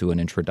fundamental to an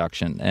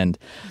introduction. And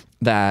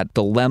that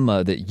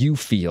dilemma that you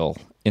feel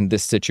in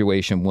this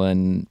situation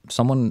when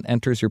someone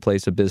enters your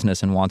place of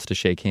business and wants to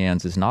shake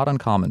hands is not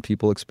uncommon.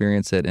 People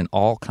experience it in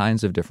all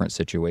kinds of different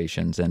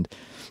situations. And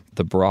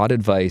the broad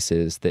advice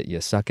is that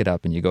you suck it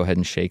up and you go ahead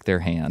and shake their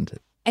hand.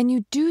 And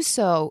you do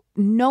so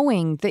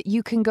knowing that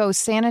you can go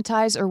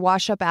sanitize or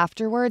wash up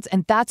afterwards.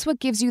 And that's what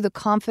gives you the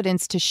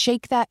confidence to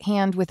shake that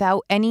hand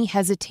without any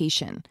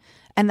hesitation.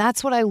 And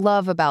that's what I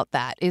love about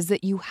that, is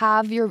that you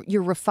have your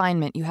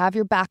refinement, you have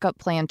your backup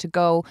plan to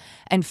go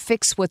and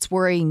fix what's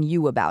worrying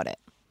you about it.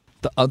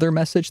 The other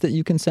message that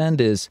you can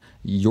send is,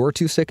 you're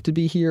too sick to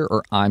be here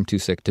or I'm too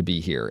sick to be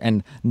here.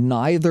 And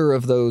neither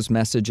of those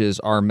messages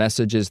are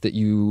messages that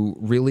you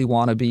really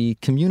want to be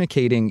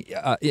communicating,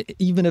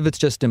 even if it's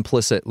just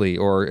implicitly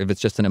or if it's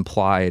just an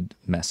implied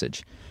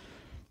message.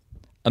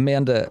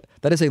 Amanda,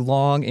 that is a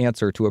long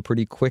answer to a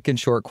pretty quick and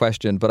short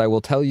question, but I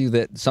will tell you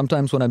that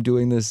sometimes when I'm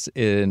doing this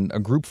in a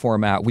group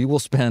format, we will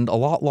spend a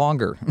lot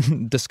longer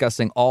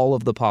discussing all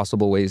of the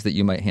possible ways that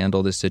you might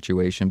handle this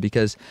situation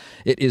because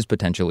it is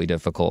potentially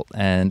difficult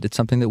and it's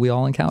something that we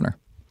all encounter.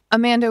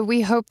 Amanda,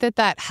 we hope that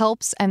that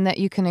helps and that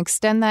you can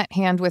extend that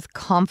hand with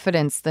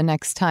confidence the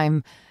next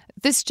time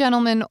this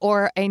gentleman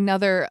or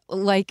another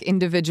like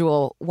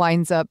individual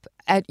winds up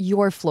at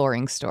your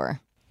flooring store.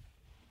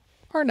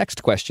 Our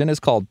next question is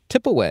called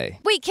Tip Away.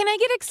 Wait, can I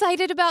get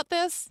excited about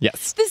this?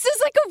 Yes. This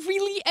is like a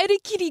really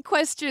etiquette-y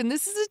question.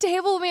 This is a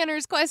table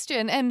manners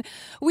question. And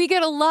we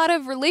get a lot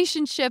of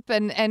relationship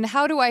and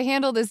how do I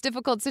handle this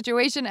difficult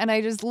situation? And I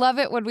just love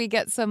it when we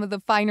get some of the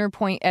finer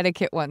point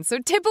etiquette ones. So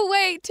tip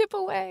away, tip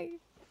away.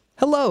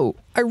 Hello,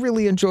 I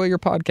really enjoy your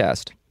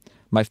podcast.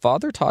 My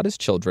father taught his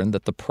children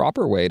that the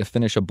proper way to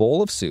finish a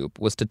bowl of soup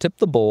was to tip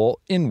the bowl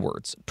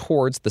inwards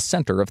towards the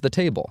center of the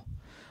table.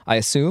 I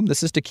assume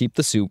this is to keep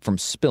the soup from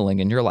spilling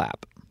in your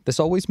lap. This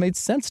always made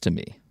sense to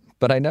me,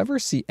 but I never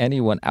see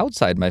anyone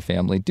outside my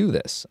family do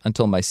this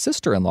until my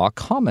sister-in-law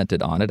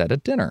commented on it at a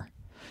dinner.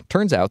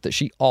 Turns out that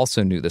she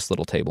also knew this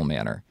little table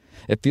manner.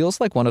 It feels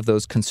like one of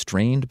those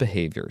constrained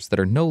behaviors that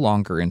are no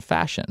longer in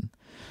fashion.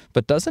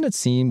 But doesn't it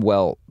seem,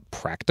 well,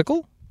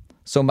 practical?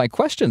 So my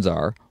questions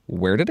are,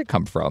 where did it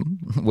come from?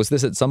 Was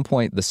this at some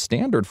point the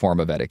standard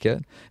form of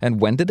etiquette? And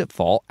when did it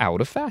fall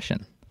out of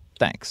fashion?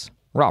 Thanks.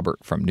 Robert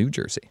from New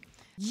Jersey.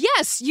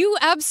 Yes, you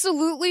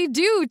absolutely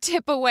do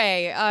tip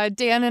away.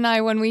 Dan and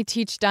I, when we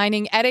teach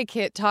dining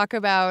etiquette, talk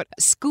about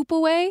scoop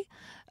away,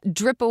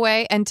 drip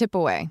away, and tip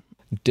away.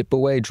 Dip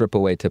away, drip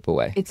away, tip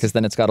away. Because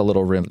then it's got a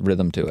little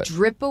rhythm to it.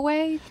 Drip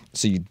away?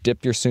 So you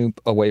dip your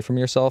soup away from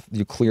yourself.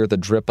 You clear the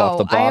drip off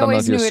the bottom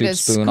of your soup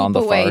spoon on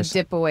the far side.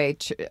 Dip away,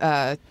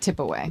 tip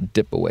away.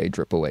 Dip away,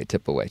 drip away,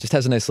 tip away. Just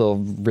has a nice little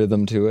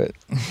rhythm to it.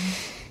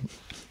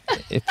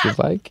 If you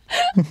like.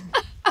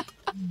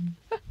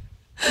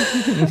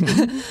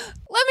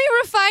 Let me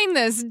refine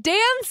this.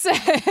 Dan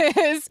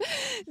says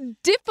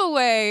dip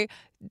away,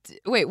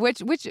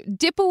 which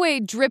dip away,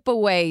 drip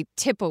away,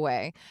 tip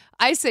away.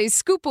 I say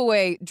scoop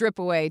away, drip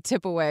away,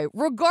 tip away.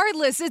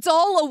 Regardless, it's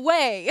all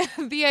away.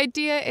 The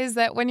idea is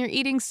that when you're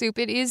eating soup,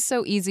 it is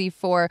so easy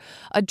for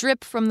a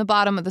drip from the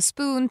bottom of the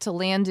spoon to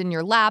land in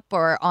your lap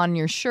or on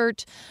your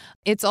shirt.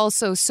 It's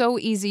also so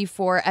easy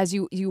for, as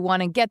you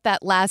want to get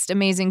that last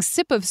amazing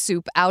sip of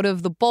soup out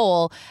of the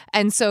bowl.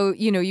 And so,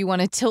 you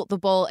want to tilt the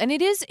bowl. And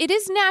it is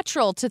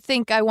natural to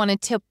think I want to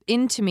tip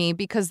into me,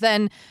 because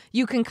then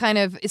you can kind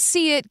of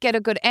see it, get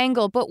a good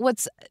angle. But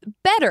what's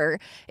better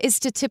is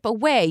to tip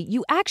away.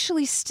 You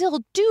actually still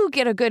do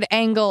get a good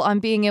angle on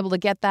being able to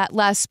get that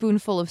last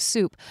spoonful of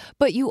soup.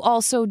 But you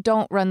also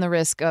don't run the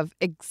risk of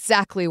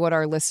exactly what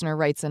our listener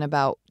writes in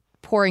about,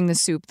 pouring the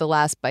soup, the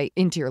last bite,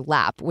 into your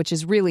lap, which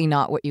is really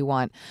not what you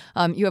want.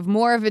 You have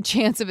more of a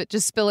chance of it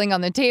just spilling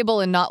on the table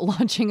and not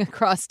launching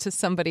across to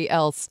somebody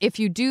else if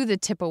you do the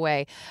tip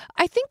away.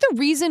 I think the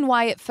reason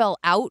why it fell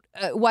out,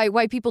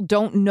 why people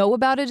don't know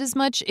about it as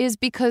much, is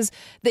because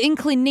the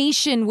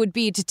inclination would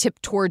be to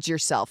tip towards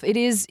yourself.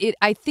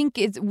 I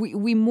think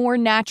we more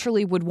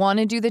naturally would want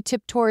to do the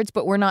tip towards,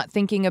 but we're not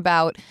thinking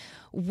about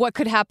what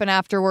could happen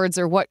afterwards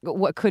or what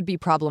could be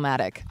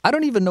problematic. I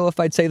don't even know if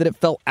I'd say that it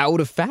fell out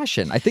of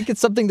fashion. I think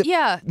it's something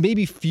that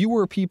maybe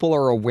fewer people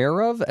are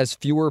aware of, as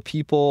fewer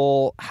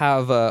people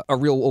have a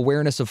real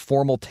awareness of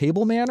formal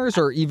table manners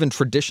or even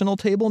traditional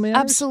table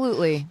manners.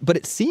 Absolutely. But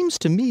it seems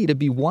to me to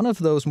be one of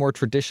those more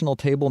traditional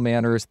table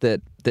manners that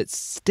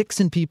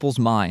sticks in people's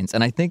minds.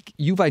 And I think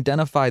you've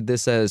identified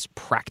this as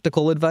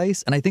practical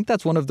advice. And I think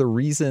that's one of the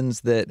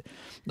reasons that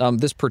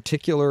this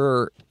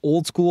particular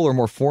old school or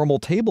more formal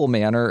table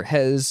manner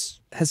has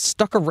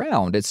stuck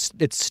around. It's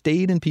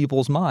stayed in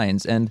people's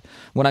minds. And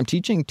when I'm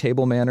teaching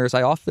table manners,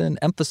 I often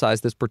emphasize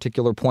this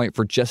particular point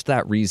for just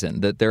that reason,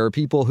 that there are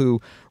people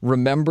who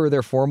remember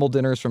their formal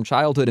dinners from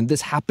childhood, and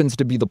this happens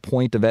to be the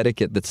point of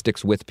etiquette that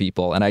sticks with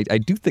people. And I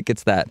do think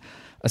it's that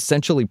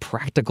essentially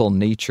practical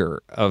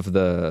nature of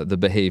the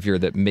behavior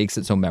that makes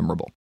it so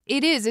memorable.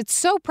 It is. It's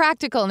so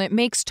practical and it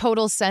makes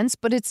total sense,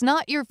 but it's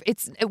not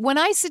when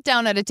I sit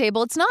down at a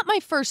table, it's not my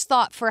first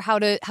thought for how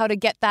to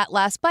get that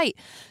last bite.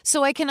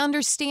 So I can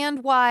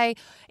understand why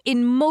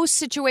in most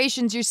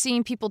situations you're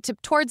seeing people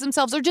tip towards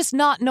themselves or just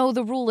not know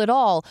the rule at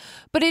all.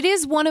 But it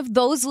is one of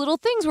those little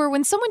things where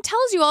when someone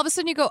tells you, all of a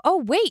sudden you go, oh,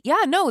 wait,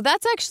 yeah, no,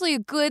 that's actually a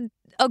good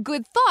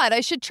thought.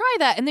 I should try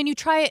that. And then you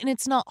try it and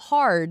it's not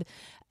hard.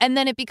 And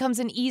then it becomes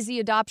an easy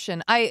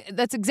adoption.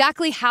 That's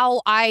exactly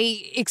how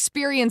I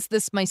experienced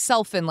this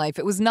myself in life.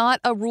 It was not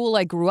a rule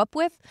I grew up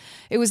with.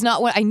 It was not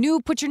what I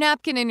knew, put your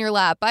napkin in your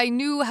lap. I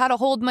knew how to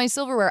hold my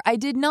silverware. I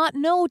did not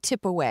know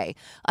tip away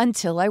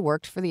until I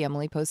worked for the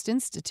Emily Post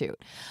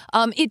Institute.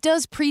 It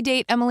does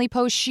predate Emily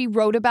Post. She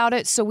wrote about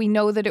it, so we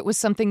know that it was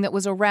something that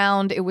was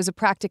around. It was a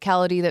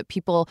practicality that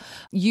people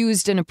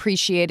used and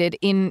appreciated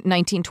in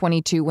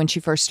 1922 when she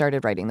first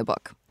started writing the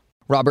book.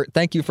 Robert,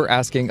 thank you for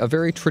asking a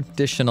very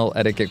traditional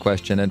etiquette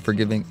question and for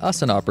giving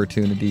us an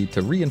opportunity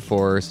to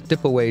reinforce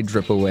dip away,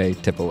 drip away,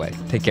 tip away.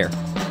 Take care.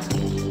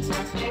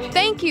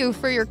 Thank you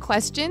for your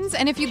questions.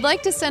 And if you'd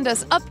like to send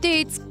us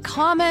updates,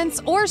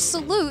 comments, or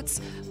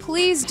salutes,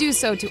 please do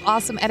so to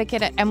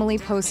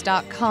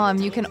awesomeetiquette@emilypost.com.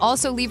 You can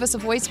also leave us a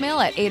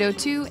voicemail at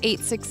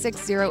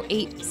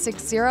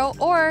 802-866-0860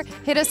 or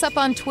hit us up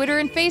on Twitter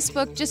and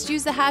Facebook. Just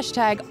use the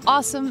hashtag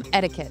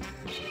 #AwesomeEtiquette.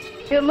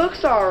 It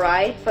looks all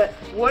right, but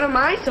what am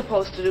I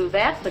supposed to do?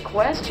 That's the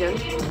question.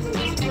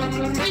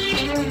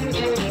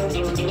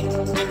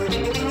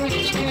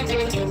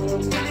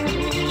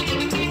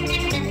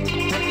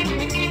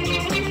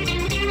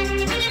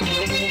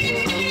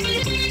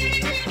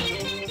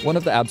 One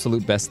of the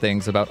absolute best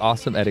things about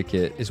Awesome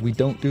Etiquette is we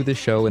don't do this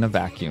show in a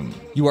vacuum.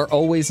 You are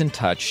always in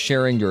touch,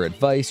 sharing your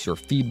advice, your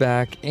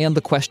feedback, and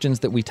the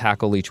questions that we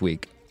tackle each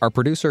week. Our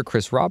producer,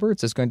 Chris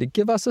Roberts, is going to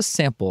give us a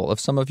sample of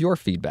some of your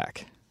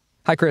feedback.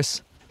 Hi,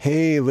 Chris.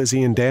 Hey,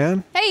 Lizzie and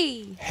Dan.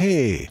 Hey.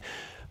 Hey.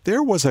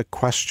 There was a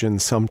question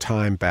some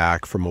time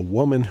back from a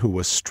woman who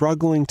was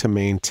struggling to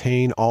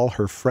maintain all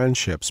her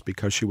friendships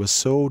because she was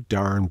so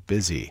darn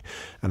busy.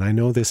 And I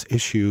know this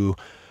issue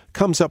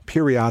comes up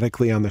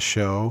periodically on the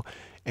show,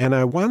 and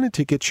I wanted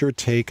to get your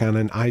take on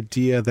an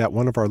idea that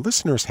one of our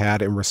listeners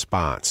had in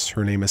response.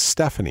 Her name is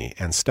Stephanie,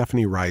 and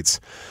Stephanie writes,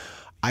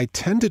 I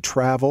tend to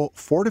travel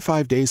 4 to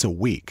 5 days a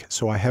week,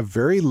 so I have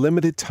very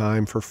limited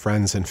time for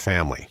friends and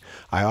family.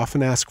 I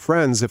often ask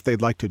friends if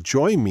they'd like to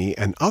join me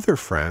and other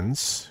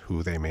friends,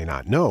 who they may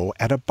not know,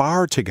 at a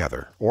bar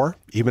together, or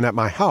even at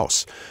my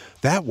house.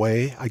 That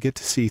way, I get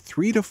to see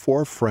 3 to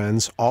 4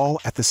 friends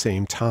all at the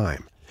same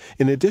time.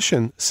 In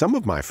addition, some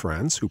of my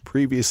friends who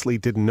previously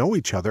didn't know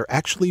each other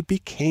actually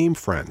became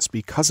friends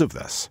because of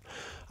this.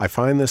 I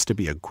find this to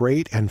be a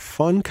great and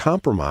fun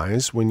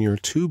compromise when you're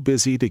too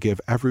busy to give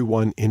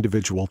everyone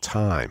individual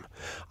time.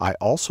 I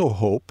also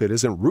hope it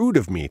isn't rude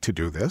of me to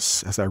do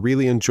this, as I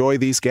really enjoy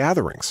these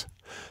gatherings.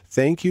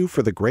 Thank you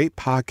for the great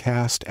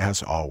podcast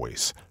as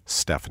always,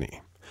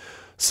 Stephanie.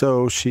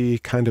 So she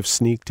kind of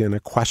sneaked in a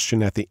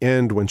question at the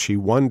end when she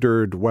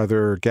wondered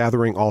whether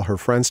gathering all her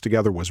friends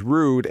together was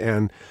rude,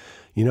 and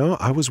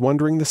I was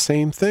wondering the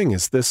same thing.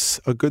 Is this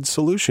a good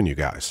solution, you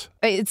guys?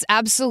 It's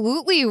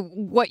absolutely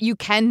what you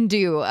can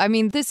do. I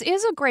mean, this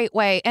is a great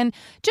way. And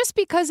just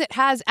because it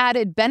has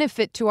added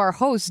benefit to our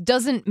host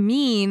doesn't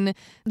mean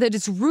that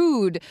it's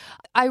rude.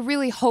 I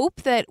really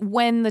hope that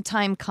when the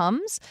time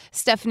comes,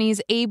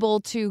 Stephanie's able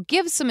to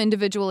give some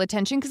individual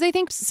attention, because I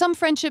think some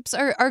friendships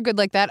are good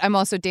like that. I'm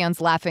also,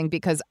 Dan's laughing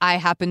because I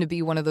happen to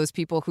be one of those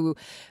people who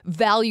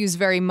values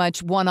very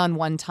much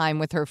one-on-one time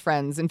with her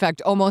friends. In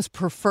fact, almost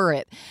prefer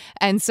it.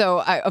 And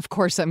so, of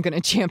course, I'm going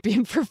to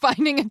champion for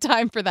finding a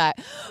time for that.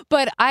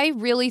 But I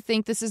really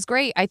think this is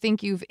great. I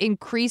think you've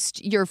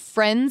increased your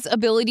friends'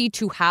 ability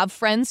to have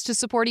friends to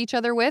support each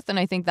other with, and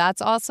I think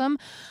that's awesome.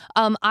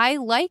 I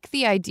like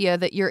the idea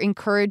that you're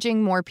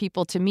encouraging more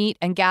people to meet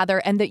and gather,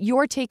 and that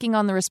you're taking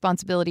on the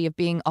responsibility of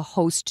being a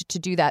host to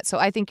do that. So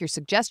I think your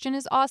suggestion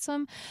is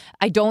awesome.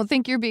 I don't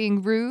think you're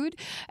being rude,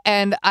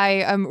 and I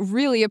am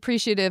really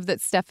appreciative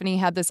that Stephanie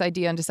had this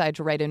idea and decided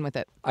to write in with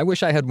it. I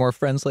wish I had more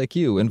friends like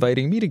you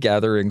inviting me to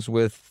gatherings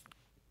with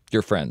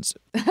your friends.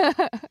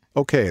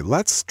 Okay,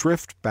 let's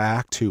drift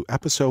back to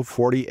episode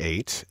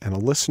 48 and a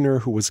listener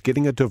who was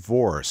getting a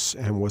divorce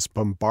and was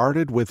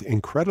bombarded with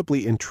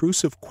incredibly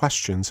intrusive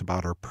questions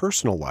about her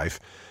personal life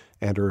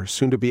and her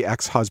soon-to-be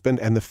ex-husband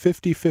and the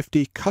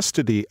 50-50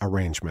 custody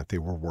arrangement they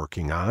were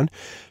working on.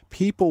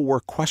 People were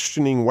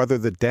questioning whether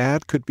the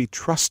dad could be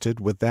trusted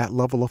with that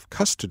level of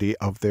custody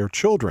of their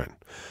children.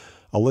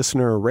 A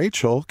listener,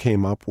 Rachel,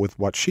 came up with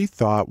what she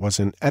thought was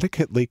an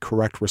etiquettely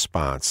correct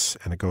response,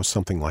 and it goes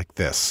something like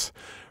this.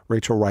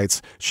 Rachel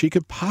writes, she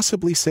could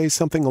possibly say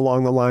something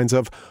along the lines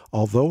of,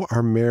 although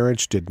our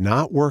marriage did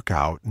not work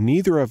out,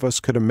 neither of us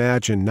could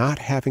imagine not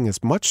having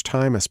as much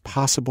time as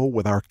possible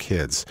with our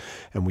kids,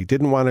 and we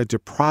didn't want to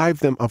deprive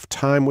them of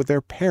time with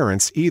their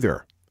parents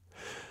either.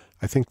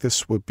 I think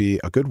this would be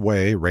a good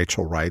way,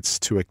 Rachel writes,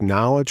 to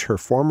acknowledge her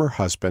former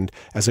husband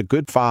as a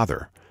good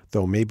father,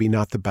 though maybe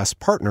not the best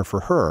partner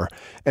for her,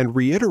 and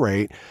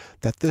reiterate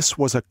that this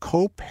was a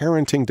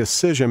co-parenting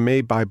decision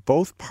made by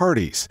both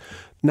parties,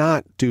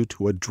 not due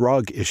to a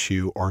drug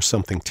issue or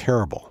something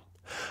terrible.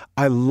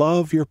 I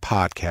love your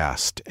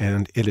podcast,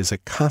 and it is a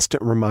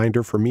constant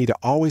reminder for me to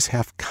always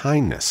have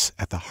kindness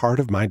at the heart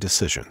of my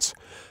decisions.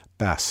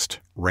 Best,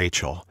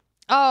 Rachel.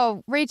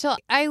 Oh, Rachel,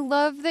 I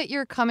love that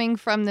you're coming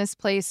from this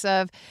place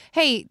of,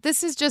 hey,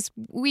 this is just,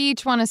 we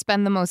each want to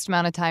spend the most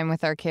amount of time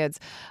with our kids.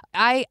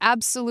 I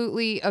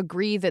absolutely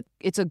agree that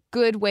it's a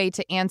good way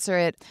to answer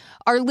it.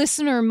 Our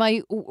listener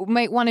might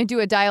want to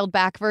do a dialed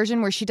back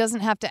version where she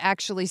doesn't have to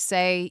actually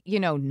say,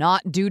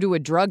 not due to a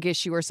drug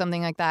issue or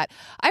something like that.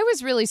 I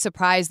was really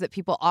surprised that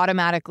people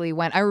automatically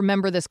went, I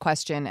remember this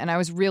question, and I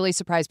was really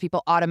surprised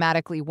people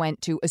automatically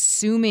went to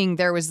assuming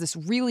there was this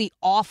really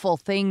awful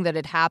thing that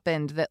had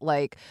happened that,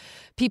 like,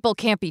 people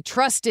can't be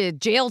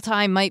trusted, jail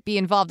time might be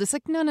involved. It's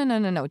like,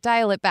 no,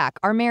 dial it back.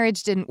 Our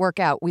marriage didn't work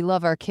out. We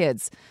love our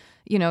kids.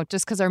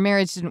 Just because our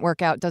marriage didn't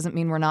work out doesn't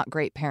mean we're not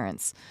great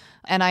parents.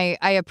 And I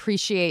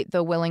appreciate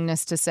the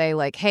willingness to say,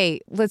 like,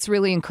 hey, let's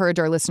really encourage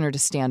our listener to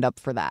stand up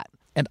for that.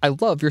 And I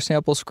love your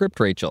sample script,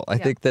 Rachel. I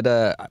think that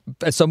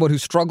as someone who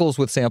struggles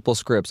with sample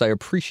scripts, I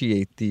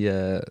appreciate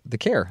the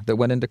care that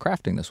went into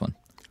crafting this one.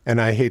 And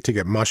I hate to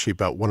get mushy,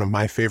 but one of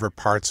my favorite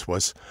parts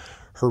was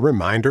her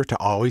reminder to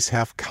always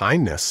have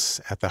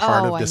kindness at the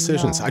heart of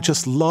decisions. I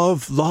just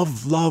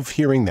love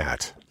hearing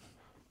that.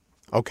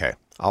 Okay,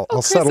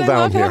 I'll settle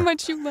down here. I love how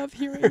much you love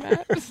hearing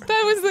that.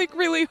 That was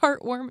really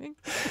heartwarming.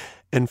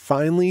 And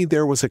finally,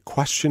 there was a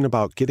question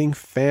about getting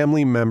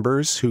family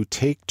members who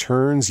take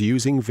turns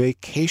using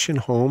vacation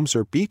homes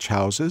or beach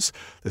houses,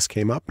 this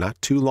came up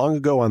not too long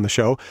ago on the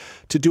show,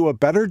 to do a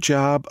better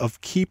job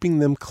of keeping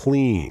them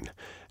clean.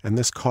 And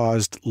this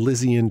caused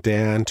Lizzie and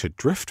Dan to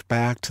drift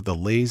back to the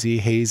lazy,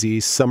 hazy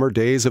summer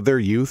days of their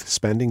youth,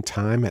 spending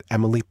time at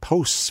Emily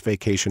Post's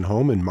vacation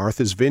home in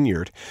Martha's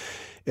Vineyard.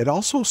 It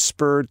also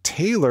spurred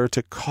Taylor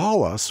to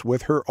call us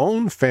with her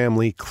own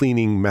family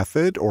cleaning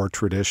method or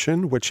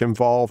tradition, which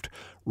involved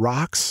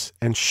rocks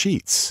and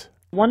sheets.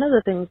 One of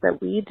the things that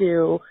we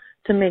do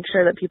to make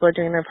sure that people are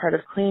doing their part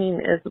of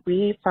cleaning is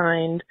we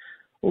find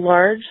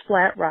large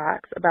flat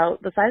rocks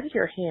about the size of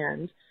your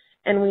hand,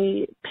 and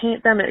we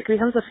paint them. It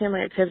becomes a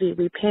family activity.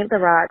 We paint the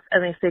rocks,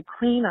 and they say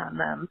clean on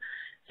them.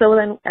 So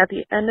then at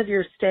the end of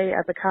your stay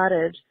at the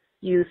cottage,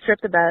 you strip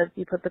the beds,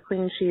 you put the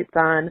clean sheets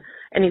on,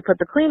 and you put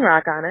the clean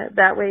rock on it.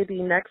 That way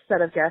the next set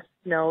of guests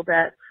know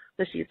that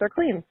the sheets are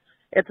clean.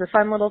 It's a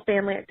fun little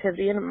family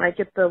activity, and it might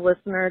get the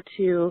listener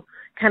to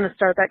kind of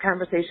start that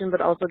conversation, but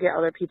also get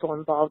other people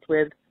involved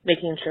with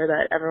making sure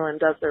that everyone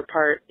does their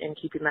part in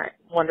keeping that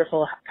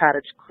wonderful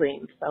cottage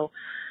clean. So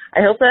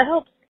I hope that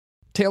helps.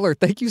 Taylor,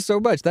 thank you so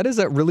much. That is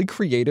a really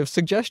creative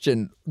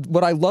suggestion.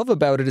 What I love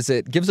about it is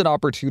it gives an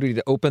opportunity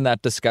to open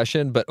that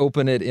discussion, but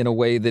open it in a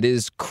way that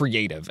is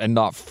creative and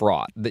not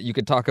fraught. That you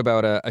could talk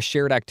about a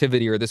shared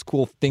activity or this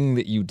cool thing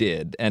that you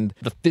did, and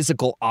the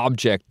physical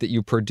object that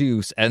you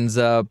produce ends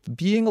up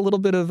being a little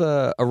bit of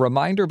a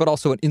reminder, but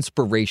also an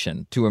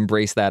inspiration to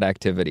embrace that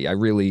activity. I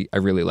really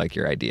like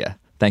your idea.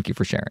 Thank you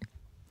for sharing.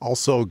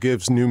 Also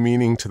gives new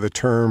meaning to the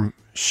term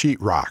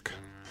sheetrock.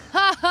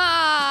 Ha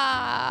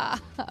ha!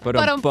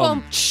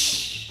 Ba-dum-bum.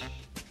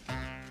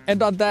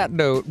 And on that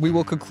note, we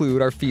will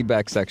conclude our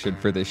feedback section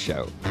for this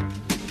show.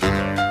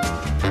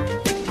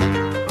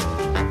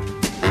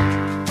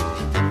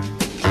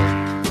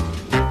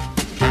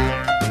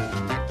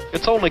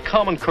 It's only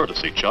common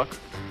courtesy, Chuck.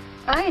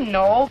 I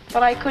know,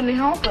 but I couldn't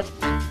help it.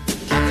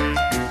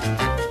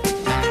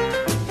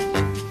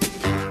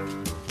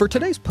 For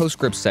today's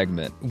Postscript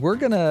segment, we're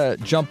going to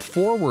jump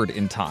forward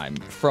in time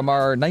from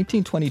our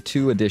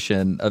 1922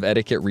 edition of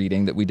Etiquette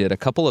Reading that we did a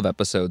couple of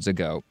episodes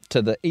ago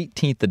to the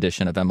 18th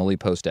edition of Emily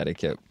Post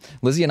Etiquette.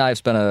 Lizzie and I have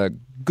spent a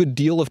good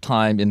deal of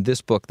time in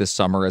this book this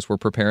summer as we're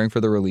preparing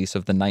for the release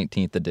of the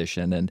 19th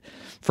edition. And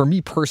for me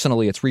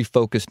personally, it's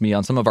refocused me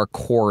on some of our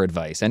core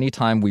advice.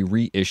 Anytime we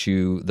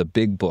reissue the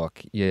big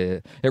book,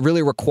 it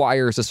really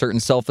requires a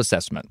certain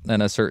self-assessment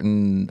and a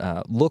certain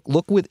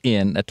look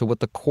within at to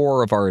what the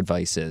core of our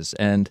advice is.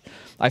 And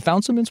I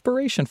found some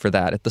inspiration for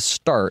that at the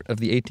start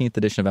of the 18th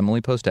edition of Emily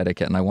Post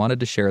Etiquette, and I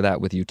wanted to share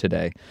that with you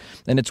today.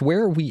 And it's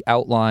where we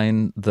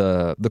outline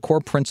the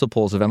core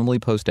principles of Emily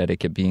Post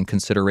Etiquette being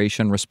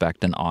consideration,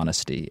 respect, and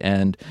honesty.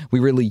 And we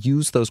really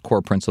use those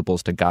core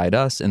principles to guide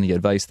us in the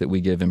advice that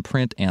we give in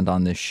print and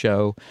on this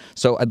show.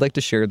 So I'd like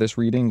to share this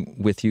reading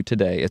with you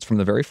today. It's from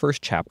the very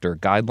first chapter,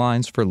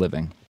 Guidelines for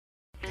Living.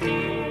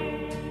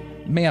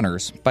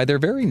 Manners, by their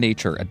very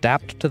nature,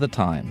 adapt to the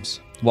times.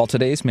 While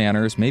today's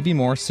manners may be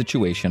more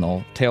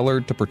situational,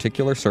 tailored to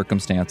particular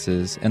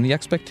circumstances and the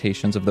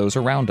expectations of those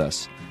around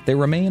us, they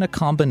remain a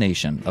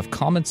combination of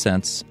common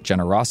sense,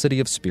 generosity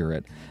of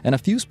spirit, and a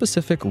few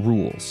specific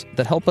rules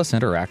that help us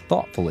interact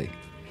thoughtfully.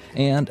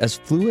 And as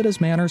fluid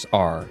as manners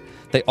are,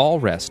 they all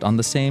rest on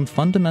the same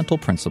fundamental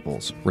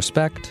principles: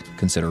 respect,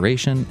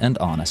 consideration, and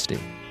honesty.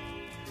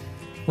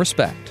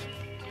 Respect.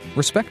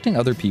 Respecting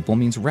other people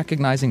means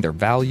recognizing their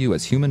value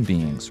as human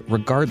beings,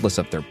 regardless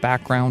of their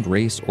background,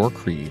 race, or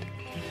creed.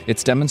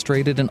 It's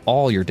demonstrated in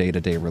all your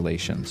day-to-day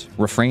relations,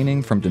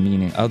 refraining from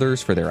demeaning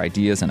others for their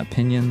ideas and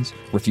opinions,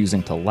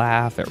 refusing to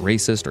laugh at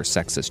racist or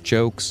sexist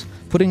jokes,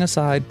 putting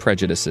aside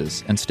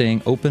prejudices, and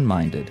staying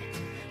open-minded.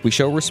 We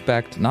show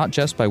respect not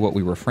just by what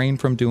we refrain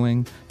from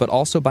doing, but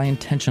also by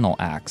intentional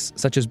acts,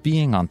 such as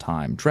being on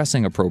time,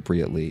 dressing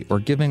appropriately, or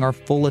giving our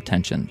full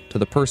attention to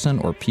the person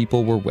or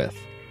people we're with.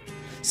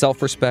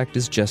 Self-respect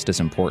is just as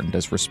important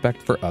as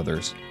respect for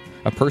others.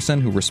 A person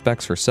who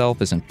respects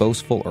herself isn't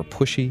boastful or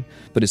pushy,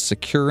 but is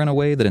secure in a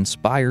way that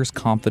inspires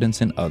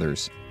confidence in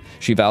others.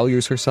 She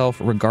values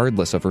herself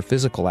regardless of her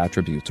physical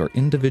attributes or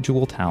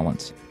individual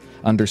talents,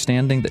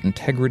 understanding that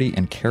integrity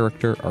and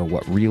character are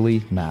what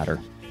really matter.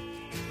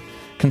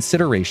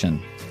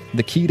 Consideration.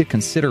 The key to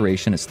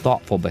consideration is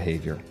thoughtful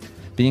behavior.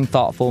 Being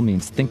thoughtful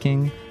means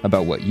thinking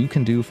about what you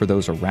can do for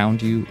those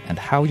around you and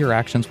how your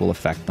actions will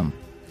affect them.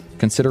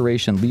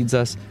 Consideration leads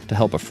us to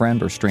help a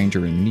friend or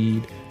stranger in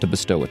need, to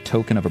bestow a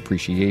token of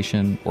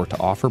appreciation, or to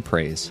offer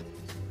praise.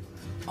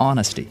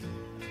 Honesty.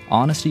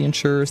 Honesty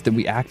ensures that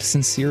we act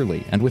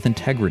sincerely and with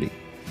integrity.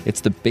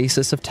 It's the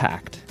basis of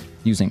tact,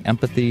 using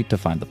empathy to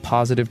find the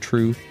positive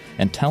truth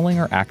and telling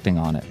or acting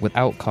on it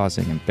without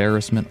causing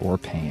embarrassment or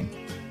pain.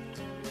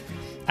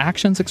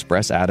 Actions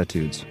express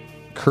attitudes.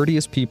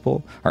 Courteous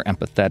people are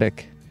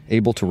empathetic,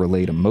 able to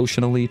relate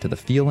emotionally to the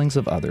feelings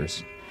of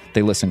others.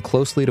 They listen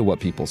closely to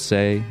what people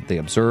say, they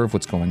observe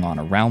what's going on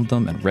around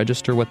them and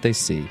register what they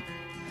see.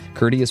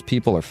 Courteous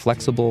people are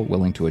flexible,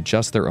 willing to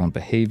adjust their own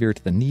behavior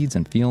to the needs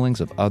and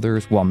feelings of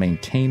others while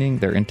maintaining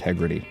their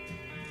integrity.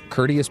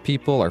 Courteous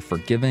people are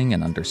forgiving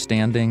and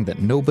understanding that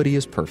nobody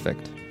is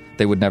perfect.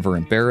 They would never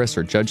embarrass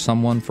or judge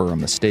someone for a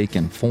mistake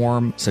in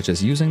form, such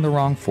as using the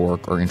wrong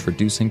fork or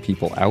introducing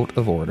people out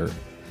of order.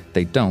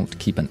 They don't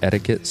keep an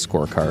etiquette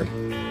scorecard.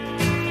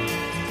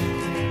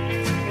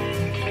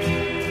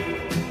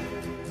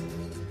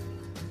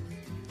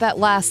 That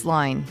last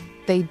line,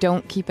 they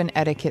don't keep an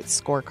etiquette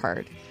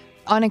scorecard.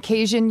 On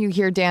occasion, you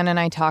hear Dan and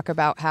I talk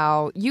about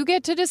how you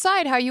get to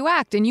decide how you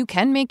act and you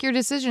can make your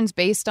decisions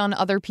based on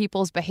other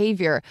people's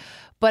behavior.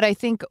 But I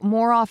think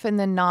more often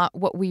than not,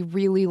 what we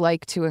really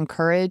like to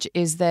encourage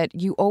is that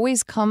you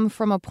always come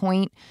from a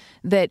point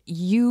that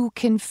you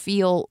can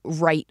feel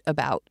right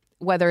about,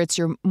 whether it's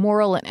your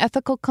moral and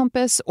ethical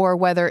compass or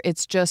whether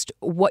it's just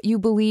what you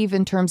believe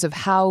in terms of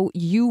how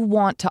you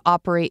want to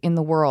operate in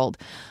the world.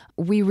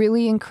 We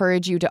really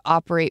encourage you to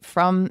operate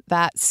from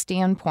that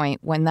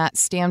standpoint when that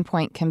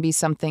standpoint can be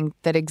something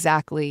that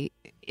exactly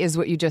is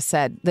what you just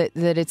said, that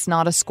it's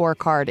not a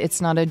scorecard,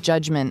 it's not a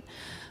judgment.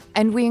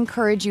 And we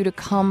encourage you to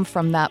come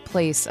from that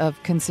place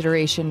of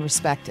consideration,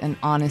 respect, and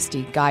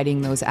honesty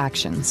guiding those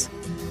actions.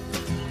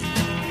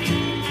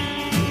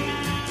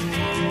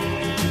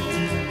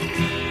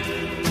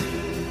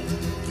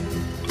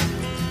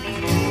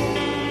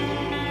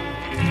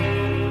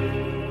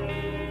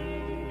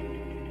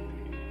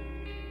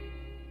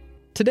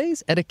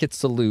 Today's etiquette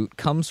salute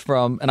comes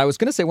from, and I was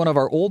going to say one of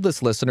our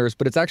oldest listeners,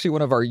 but it's actually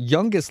one of our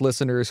youngest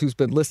listeners who's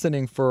been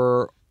listening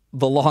for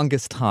the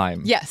longest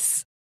time.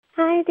 Yes.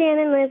 Hi, Dan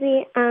and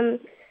Lizzie.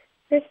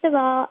 First of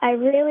all, I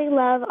really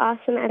love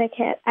Awesome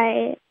Etiquette.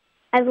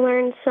 I've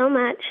learned so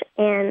much,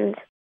 and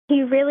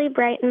You really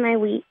brighten my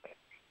week,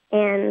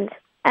 and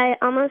I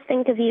almost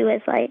think of you as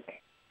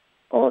like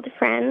old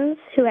friends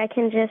who I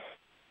can just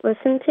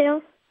listen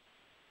to.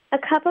 A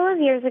couple of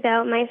years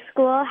ago, my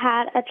school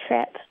had a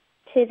trip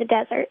to the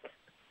desert.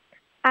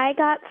 I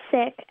got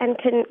sick and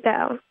couldn't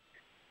go,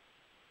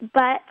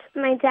 but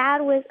my dad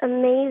was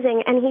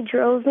amazing, and he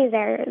drove me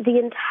there the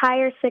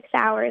entire 6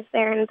 hours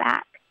there and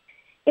back.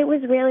 It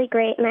was really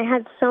great, and I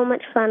had so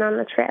much fun on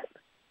the trip.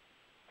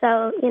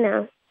 So,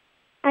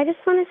 I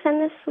just want to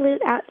send this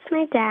salute out to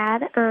my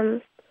dad.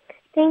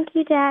 Thank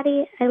you,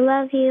 Daddy. I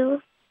love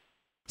you.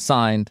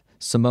 Signed,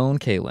 Simone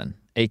Kalin,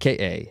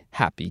 a.k.a.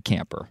 Happy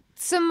Camper.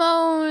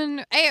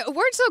 Simone,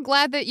 we're so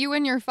glad that you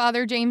and your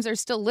father, James, are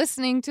still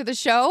listening to the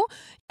show.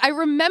 I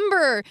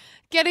remember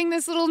getting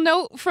this little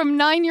note from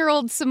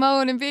 9-year-old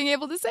Simone and being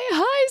able to say,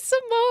 "Hi,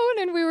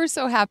 Simone," and we were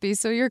so happy.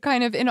 So you're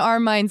kind of, in our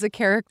minds, a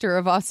character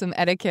of Awesome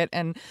Etiquette,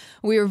 and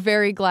we were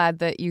very glad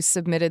that you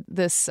submitted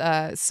this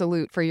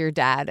salute for your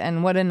dad,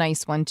 and what a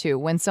nice one, too.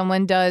 When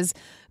someone does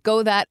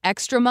go that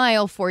extra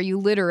mile for you,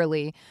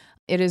 literally,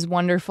 it is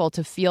wonderful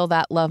to feel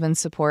that love and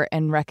support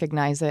and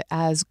recognize it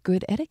as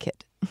good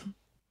etiquette.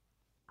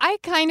 I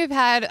kind of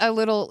had a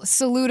little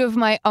salute of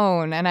my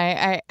own, and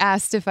I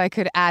asked if I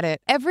could add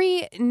it.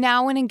 Every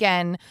now and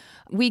again,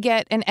 we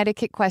get an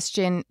etiquette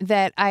question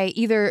that I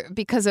either,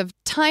 because of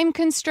time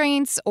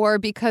constraints or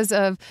because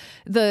of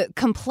the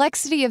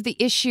complexity of the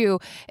issue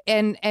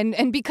and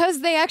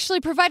because they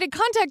actually provided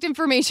contact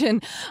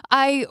information,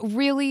 I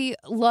really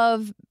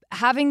love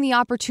having the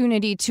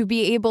opportunity to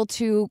be able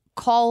to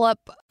call up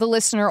the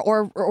listener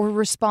or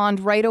respond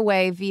right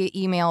away via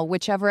email,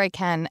 whichever I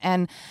can.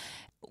 And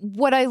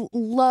what I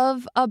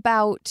love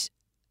about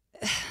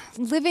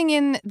living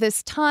in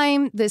this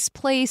time, this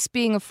place,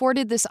 being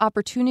afforded this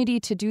opportunity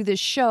to do this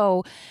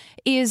show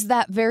is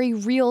that very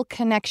real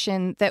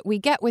connection that we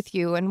get with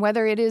you. And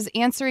whether it is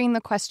answering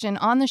the question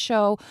on the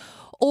show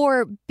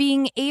or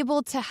being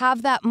able to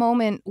have that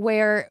moment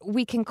where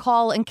we can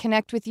call and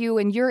connect with you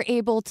and you're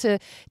able to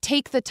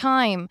take the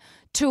time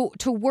to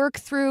work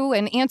through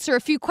and answer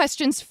a few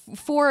questions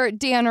for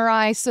Dan or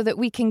I so that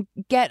we can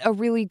get a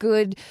really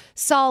good,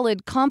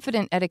 solid,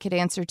 confident etiquette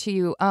answer to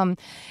you.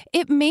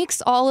 It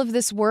makes all of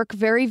this work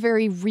very,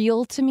 very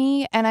real to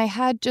me. And I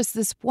had just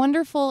this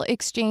wonderful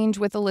exchange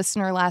with a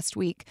listener last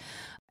week.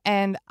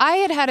 And I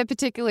had a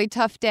particularly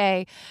tough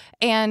day,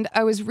 and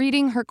I was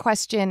reading her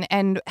question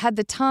and had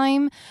the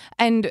time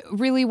and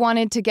really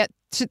wanted to get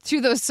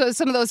to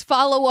some of those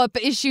follow-up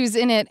issues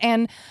in it.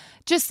 And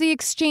just the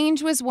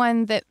exchange was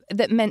one that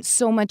meant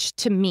so much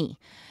to me.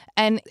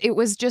 And it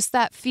was just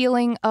that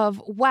feeling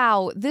of,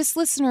 wow, this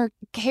listener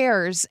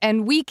cares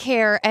and we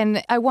care.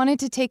 And I wanted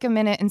to take a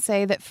minute and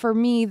say that for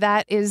me,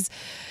 that is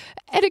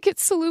etiquette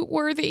salute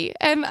worthy.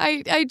 And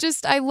I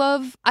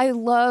love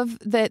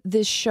that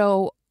this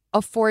show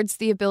affords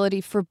the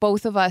ability for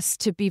both of us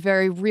to be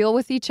very real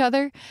with each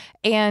other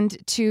and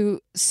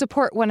to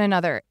support one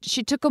another.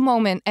 She took a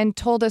moment and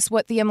told us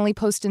what the Emily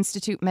Post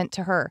Institute meant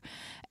to her.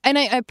 And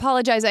I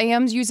apologize, I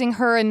am using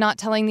her and not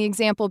telling the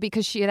example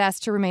because she had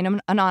asked to remain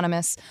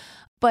anonymous.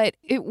 But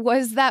it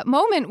was that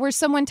moment where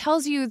someone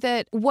tells you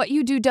that what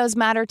you do does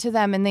matter to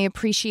them and they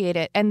appreciate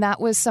it. And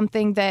that was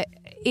something that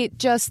it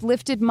just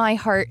lifted my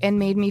heart and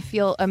made me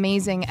feel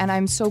amazing. And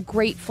I'm so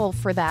grateful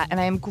for that. And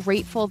I am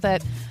grateful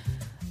that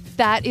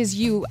that is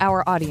you,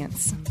 our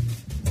audience.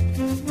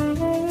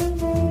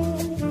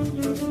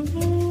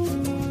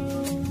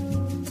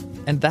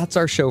 And that's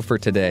our show for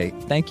today.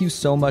 Thank you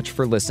so much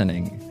for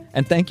listening.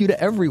 And thank you to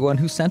everyone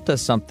who sent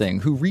us something,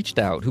 who reached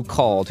out, who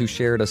called, who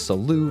shared a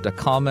salute, a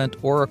comment,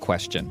 or a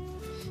question.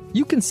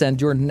 You can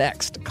send your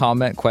next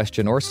comment,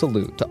 question, or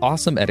salute to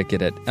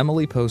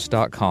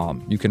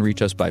awesomeetiquette@emilypost.com. You can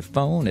reach us by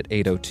phone at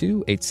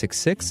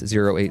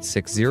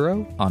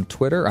 802-866-0860. On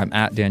Twitter, I'm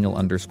at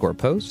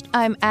Daniel_Post.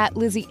 I'm at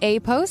Lizzie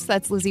A. Post.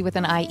 That's Lizzie with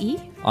an I-E.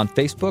 On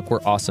Facebook,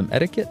 we're Awesome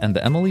Etiquette and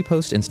the Emily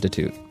Post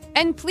Institute.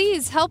 And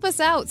please help us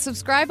out.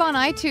 Subscribe on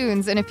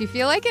iTunes. And if you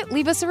feel like it,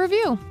 leave us a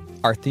review.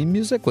 Our theme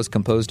music was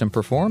composed and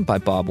performed by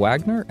Bob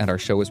Wagner, and our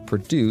show is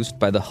produced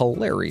by the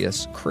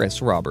hilarious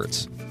Chris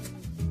Roberts.